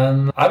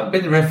 And I've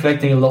been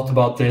reflecting a lot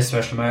about this,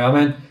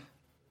 Veslemøy.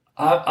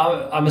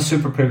 I'm a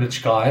super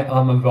privileged guy.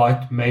 I'm a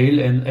white male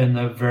in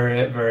a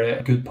very,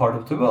 very good part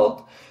of the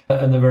world,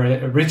 and a very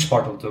rich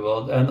part of the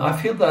world. And I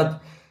feel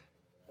that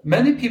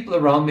many people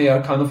around me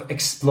are kind of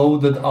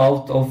exploded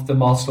out of the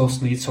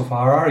Maslow's needs of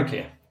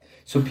hierarchy.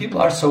 So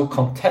people are so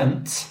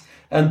content,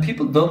 and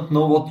people don't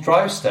know what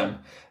drives them.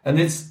 And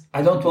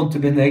I don't want to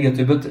be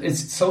negative, but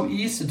it's so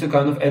easy to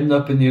kind of end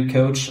up in your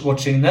couch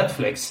watching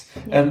Netflix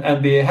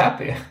and be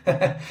happy.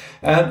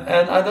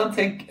 and I don't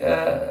think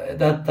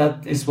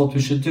that is what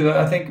we should do.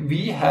 I think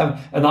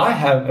I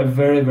have a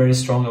very, very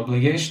strong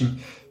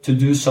obligation to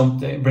do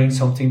something, bring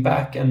something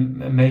back and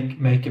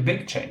make a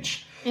big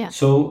change. Yeah.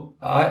 So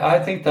I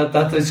think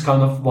that is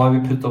kind of why we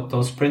put up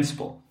those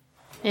principles.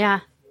 Yeah,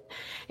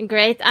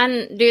 great.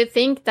 And do you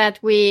think that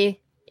we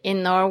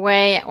in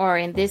Norway or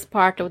in this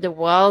part of the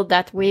world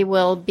that we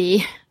will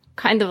be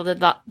kind of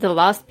the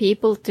last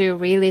people to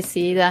really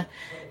see the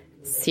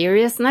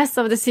seriousness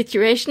of the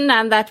situation,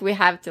 and that we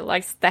have to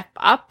like step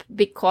up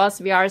because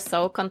we are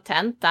so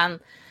content and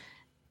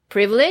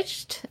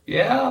privileged?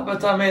 Yeah,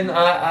 but I mean,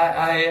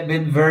 I have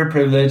been very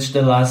privileged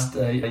the last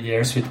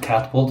years with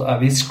Catapult.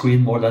 We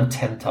screened more than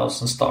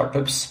 10,000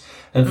 startups,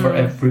 and for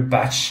every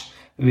batch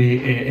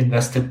we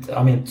invested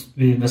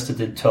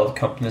in 12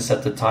 companies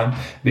at the time.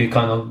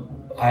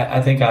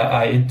 I think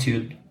I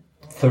interviewed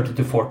 30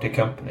 to 40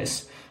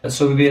 companies.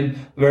 So we've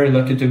been very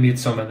lucky to meet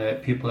so many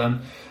people.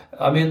 And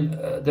I mean,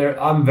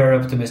 I'm very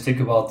optimistic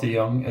about the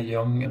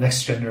young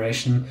next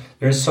generation.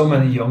 There's so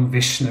many young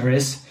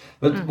visionaries.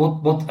 But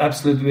what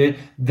absolutely,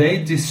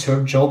 they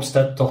deserve jobs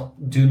that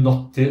do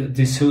not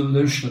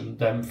disillusion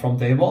them from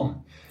day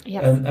one.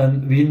 Yes.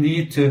 And we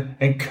need to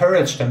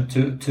encourage them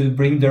to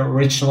bring their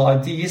original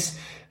ideas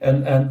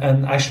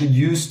and actually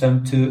use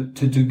them to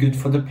do good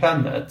for the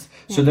planet.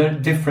 Yeah. So there are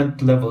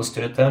different levels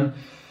to it. And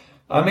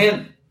I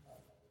mean,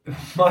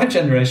 my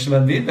generation,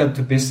 when we went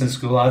to business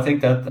school, I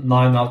think that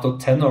 9 out of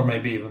 10 or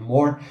maybe even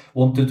more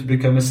wanted to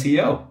become a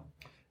CEO.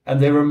 And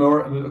they were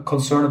more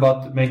concerned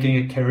about making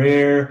a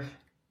career,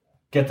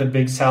 get a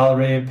big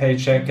salary,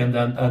 paycheck, and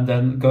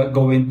then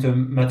go into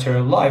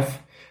material life.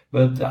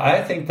 But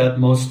I think that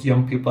most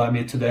young people I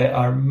meet today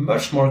are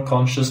much more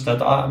conscious than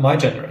my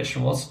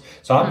generation was.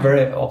 So I'm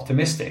very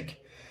optimistic.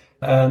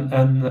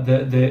 And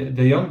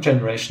the young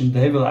generation,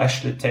 they will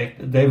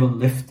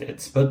lift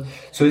it. But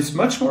so it's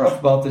much more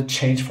about the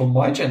change from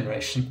my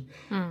generation.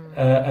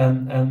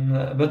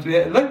 But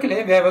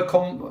luckily we have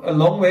come a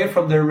long way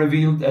from the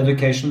revealed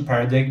education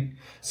paradigm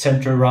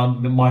centered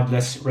around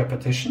mindless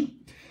repetition.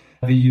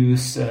 We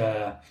use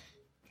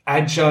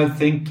agile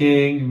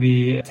thinking.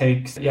 We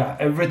take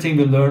everything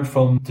we learned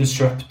from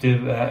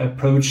disruptive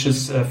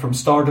approaches from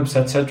startups,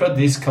 etc.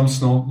 This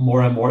comes now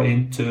more and more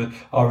into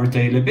our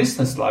daily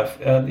business life,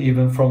 and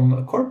even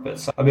from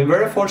corporates. I've been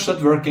very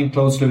fortunate working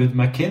closely with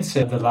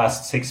McKinsey the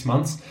last 6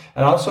 months,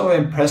 and also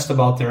impressed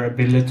about their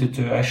ability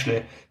to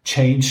actually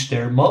change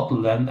their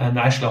model and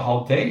actually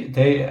how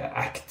they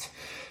act.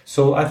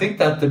 So I think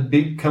that the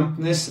big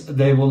companies,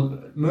 they will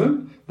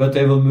move, but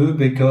they will move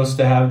because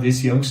they have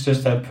these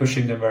youngsters that are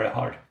pushing them very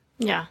hard.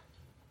 Yeah,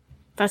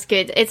 that's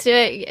good. It's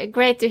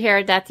great to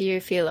hear that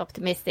you feel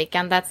optimistic,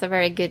 and that's a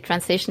very good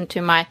transition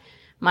to my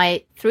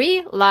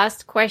 3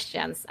 last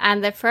questions.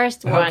 And the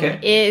first one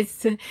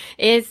is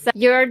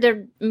you're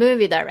the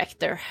movie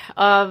director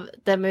of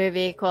the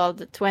movie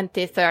called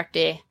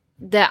 2030,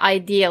 The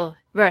Ideal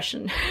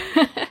Version.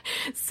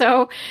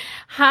 So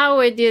how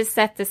would you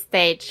set the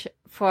stage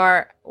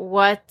for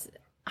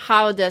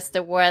how does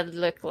the world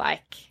look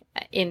like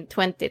in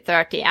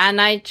 2030?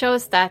 And I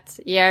chose that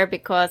year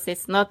because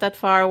it's not that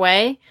far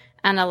away,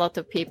 and a lot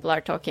of people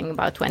are talking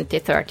about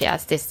 2030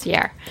 as this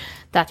year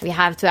that we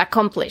have to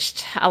accomplish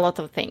a lot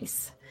of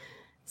things.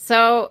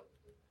 So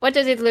what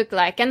does it look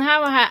like, and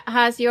how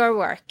has your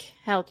work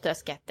helped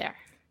us get there?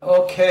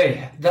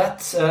 Okay,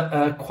 that's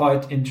a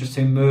quite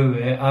interesting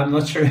movie. I'm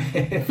not sure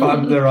if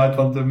I'm the right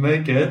one to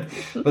make it,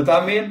 but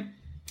I mean,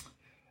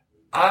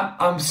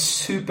 I'm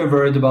super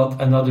worried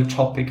about another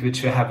topic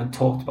which we haven't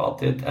talked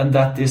about it, and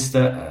that is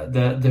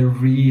the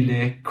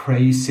really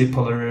crazy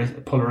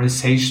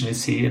polarization we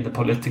see in the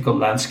political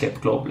landscape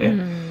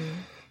globally.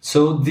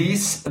 So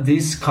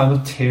these kind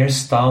of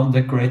tears down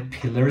the great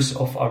pillars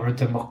of our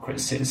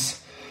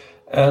democracies,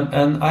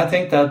 and I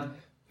think that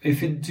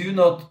if we do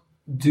not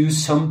do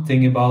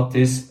something about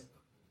this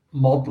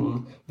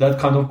model that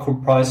kind of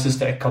comprises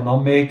the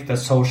economic, the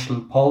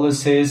social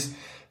policies,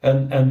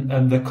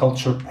 and the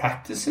cultural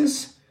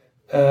practices,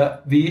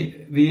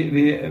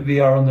 we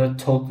are on a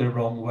totally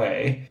wrong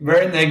way.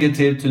 Very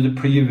negative to the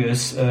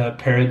previous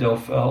period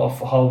of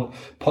how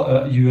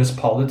U.S.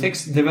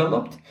 politics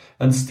developed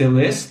and still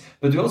is.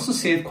 But we also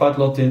see it quite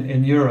a lot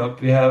in Europe.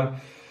 We have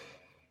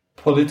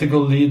political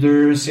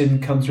leaders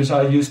in countries.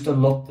 I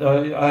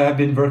have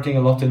been working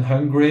a lot in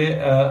Hungary.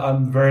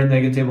 I'm very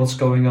negative what's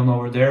going on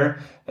over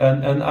there.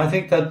 And I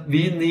think that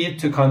we need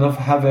to kind of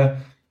have a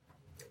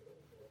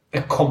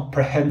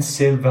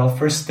comprehensive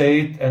welfare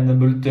state and a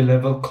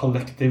multi-level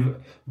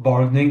collective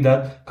bargaining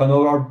that kind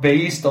of are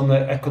based on the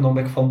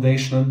economic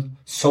foundation and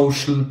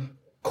social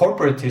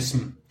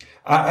corporatism.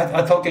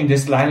 I'm talking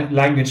this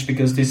language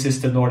because this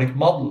is the Nordic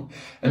model.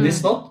 And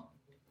it's not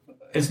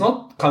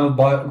kind of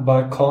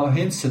by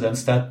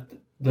coincidence that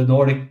the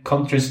Nordic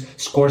countries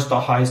scores the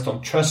highest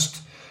on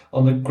trust,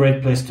 on a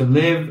great place to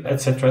live,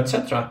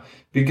 etc.,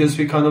 because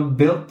we kind of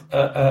built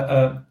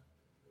a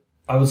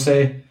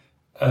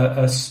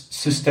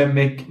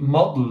systemic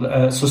model,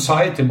 a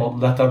society model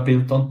that are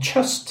built on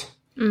trust.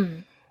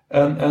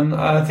 And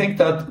I think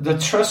that the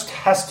trust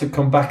has to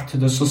come back to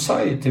the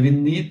society. We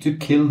need to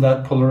kill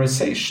that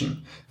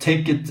polarization,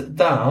 take it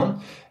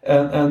down.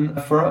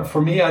 And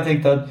for me, I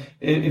think that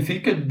if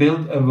we could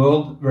build a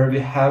world where we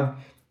have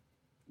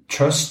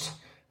trust,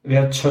 we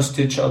have trust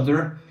each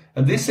other,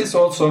 and this is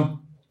also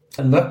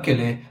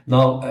luckily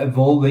now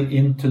evolving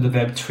into the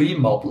Web3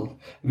 model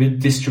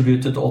with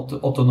distributed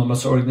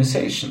autonomous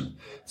organization.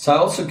 So I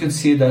also could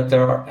see that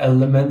there are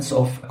elements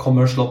of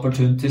commercial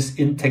opportunities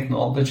in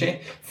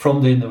technology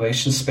from the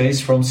innovation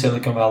space, from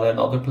Silicon Valley and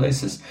other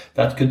places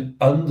that could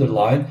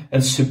underline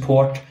and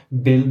support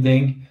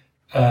building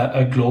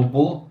a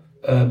global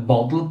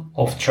model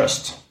of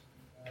trust.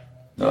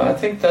 No, I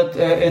think that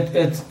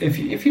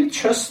if you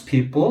trust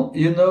people,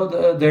 you know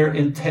their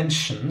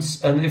intentions,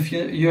 and if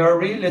you are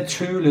really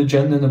truly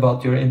genuine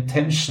about your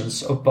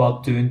intentions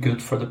about doing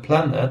good for the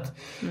planet,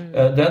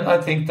 then I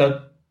think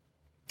that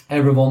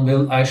everyone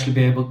will actually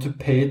be able to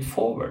pay it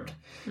forward.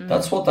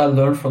 That's what I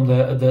learned from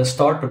the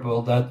startup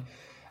world. That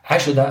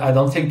actually, I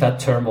don't think that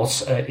term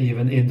was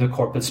even in the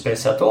corporate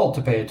space at all,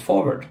 to pay it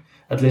forward.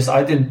 At least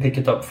I didn't pick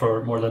it up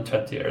for more than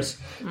 20 years.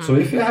 So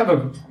if you have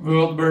a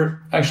world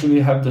where actually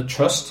you have the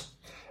trust,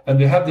 and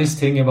we have this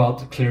thing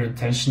about clear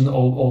intention,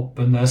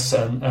 openness,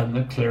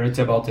 and clarity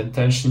about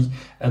intentions,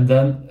 and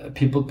then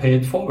people pay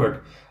it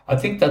forward, I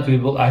think that we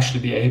will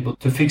actually be able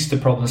to fix the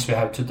problems we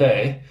have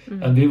today,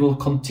 and we will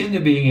continue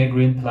being a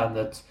green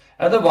planet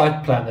and a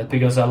white planet,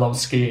 because I love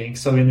skiing,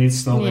 so we need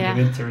snow in the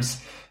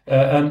winters.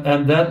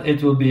 And then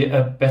it will be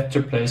a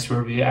better place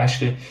where we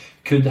actually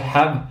could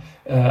have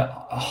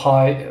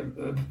high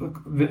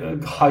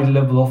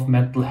level of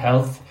mental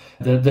health.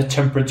 The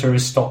temperature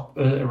is stop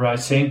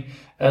rising,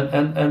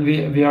 and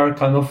we are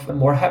kind of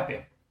more happy.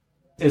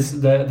 It's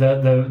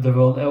the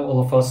world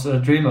all of us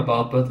dream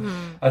about. But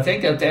I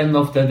think at the end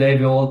of the day,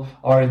 we all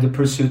are in the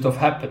pursuit of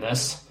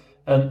happiness.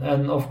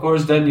 And of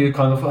course, then you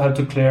kind of have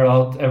to clear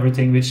out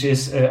everything which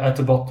is at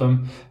the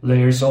bottom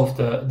layers of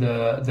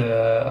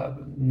the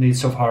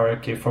needs of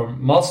hierarchy from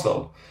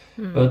Maslow.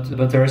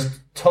 But there's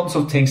tons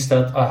of things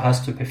that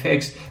has to be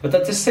fixed. But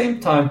at the same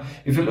time,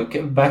 if you look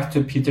back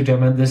to Peter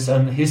Diamandis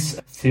and his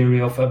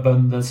theory of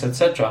abundance,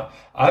 etc.,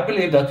 I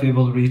believe that we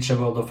will reach a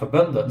world of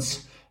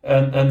abundance.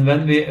 And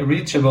when we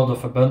reach a world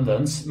of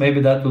abundance, maybe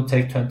that will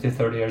take 20,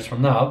 30 years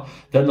from now,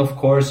 then of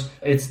course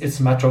it's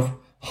a matter of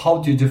how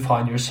do you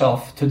define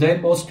yourself? Today,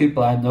 most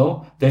people I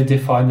know, they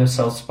define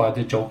themselves by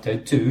the job they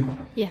do.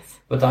 Yes.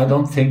 But I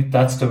don't think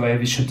that's the way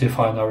we should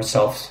define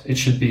ourselves. It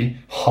should be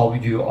how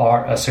you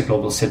are as a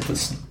global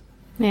citizen.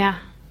 Yeah.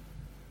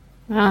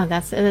 Oh,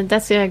 that's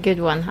a good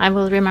one. I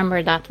will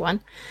remember that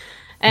one.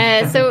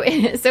 So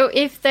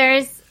if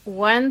there's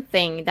one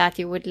thing that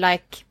you would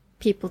like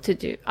people to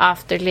do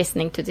after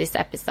listening to this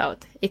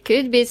episode, it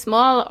could be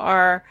small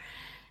or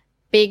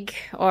big,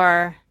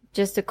 or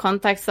just to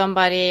contact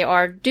somebody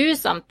or do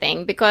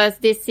something, because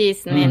this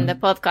season in the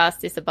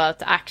podcast is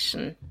about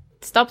action.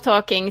 Stop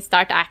talking,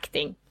 start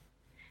acting.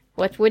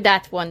 What would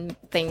that one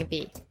thing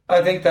be?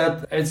 I think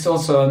that it's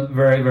also a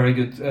very, very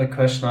good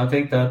question. I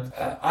think that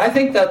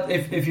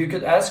if you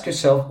could ask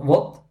yourself,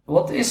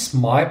 what is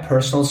my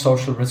personal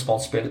social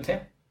responsibility?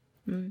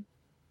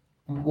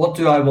 What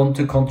do I want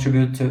to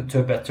contribute to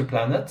a better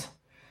planet?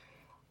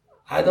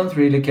 I don't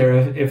really care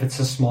if it's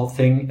a small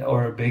thing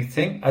or a big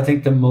thing. I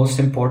think the most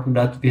important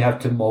that we have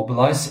to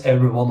mobilize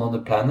everyone on the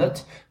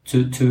planet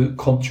to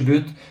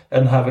contribute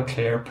and have a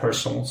clear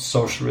personal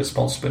social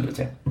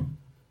responsibility.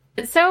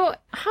 So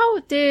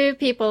how do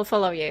people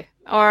follow you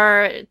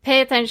or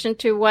pay attention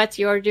to what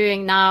you're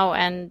doing now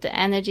and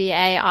Energy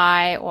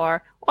AI,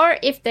 or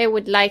if they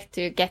would like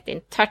to get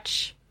in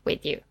touch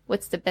with you?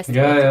 What's the best way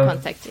to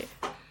contact you?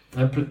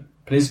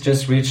 Please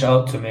just reach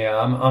out to me.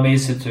 I'm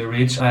easy to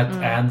reach at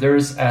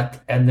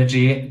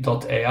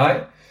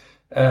anders@energy.ai.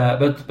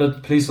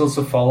 But please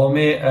also follow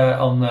me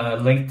on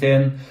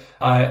LinkedIn.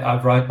 I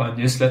write my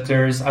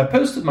newsletters. I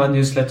posted my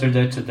newsletter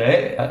there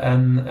today,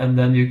 and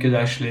then you could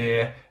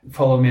actually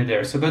follow me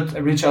there. But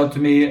reach out to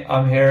me.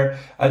 I'm here.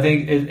 I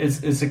think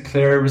it's a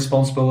clear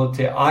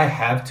responsibility I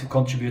have to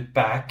contribute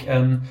back,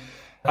 and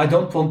I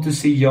don't want to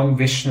see young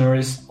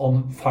visionaries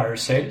on fire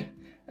sale.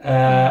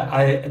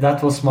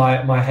 That was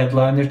my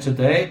headliner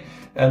today,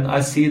 and I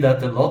see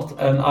that a lot,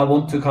 and I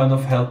want to kind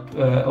of help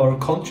or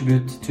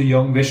contribute to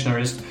young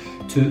visionaries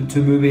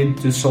to move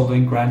into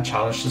solving grand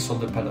challenges on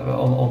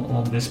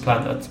this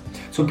planet.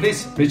 So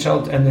please reach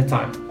out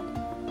anytime.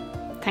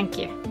 Thank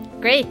you.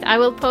 Great. I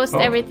will post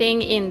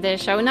everything in the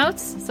show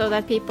notes so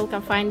that people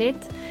can find it.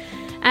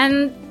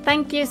 And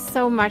thank you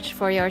so much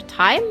for your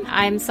time.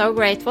 I'm so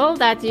grateful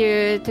that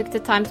you took the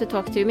time to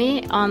talk to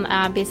me on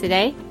a busy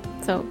day.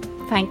 So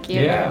Thank you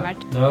very much.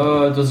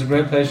 No, it was a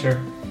great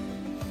pleasure.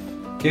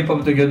 Keep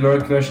up the good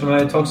work,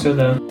 Veslemøy. Talk soon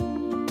then.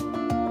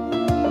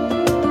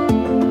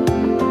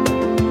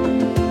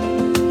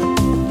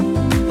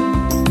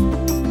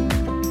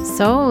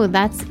 So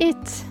that's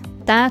it.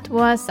 That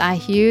was a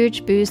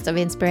huge boost of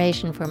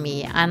inspiration for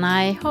me, and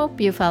I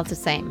hope you felt the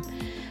same.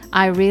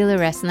 I really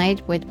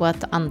resonate with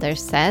what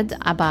Anders said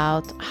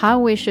about how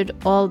we should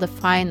all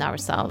define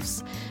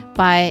ourselves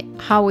by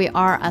how we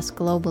are as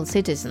global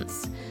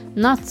citizens,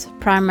 not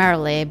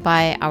primarily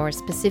by our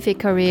specific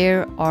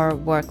career or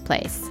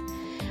workplace.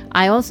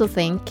 I also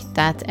think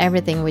that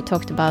everything we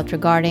talked about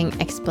regarding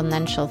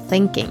exponential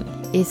thinking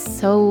is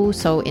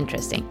so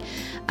interesting.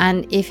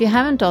 And if you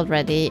haven't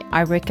already,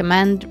 I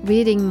recommend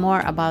reading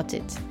more about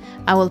it.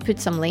 I will put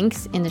some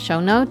links in the show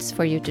notes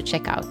for you to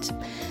check out,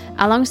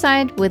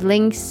 alongside with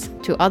links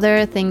to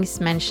other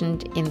things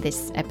mentioned in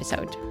this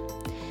episode.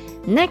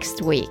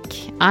 Next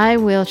week, I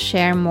will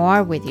share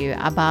more with you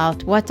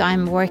about what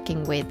I'm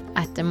working with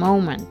at the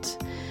moment.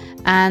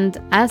 And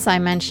as I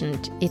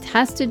mentioned, it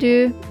has to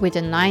do with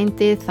the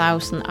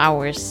 90,000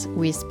 hours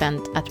we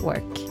spent at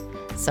work.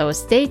 So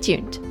stay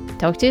tuned.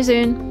 Talk to you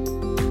soon.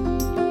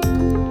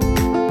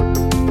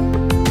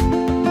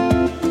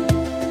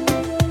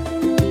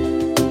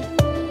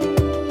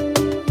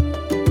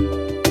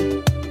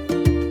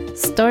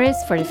 Stories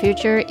for the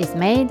Future is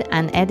made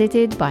and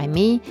edited by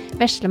me,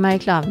 Veslemøy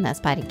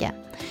Klaveness Berge.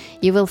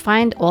 You will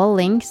find all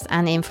links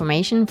and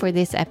information for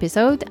this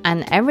episode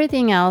and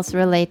everything else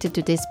related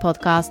to this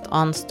podcast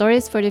on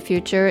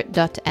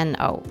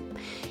storiesforthefuture.no.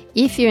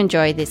 If you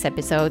enjoyed this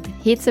episode,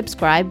 hit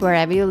subscribe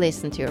wherever you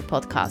listen to your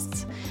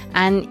podcasts.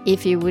 And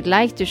if you would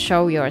like to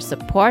show your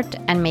support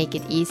and make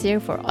it easier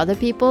for other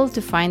people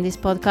to find this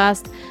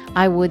podcast,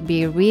 I would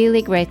be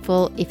really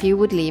grateful if you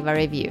would leave a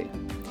review.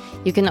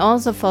 You can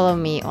also follow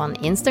me on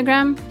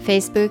Instagram,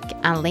 Facebook,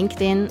 and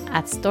LinkedIn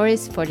at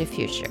Stories for the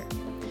Future.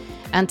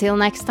 Until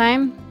next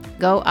time,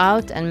 go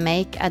out and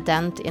make a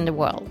dent in the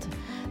world.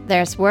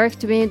 There's work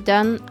to be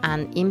done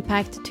and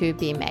impact to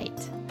be made.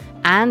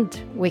 And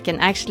we can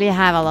actually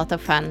have a lot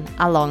of fun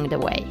along the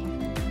way.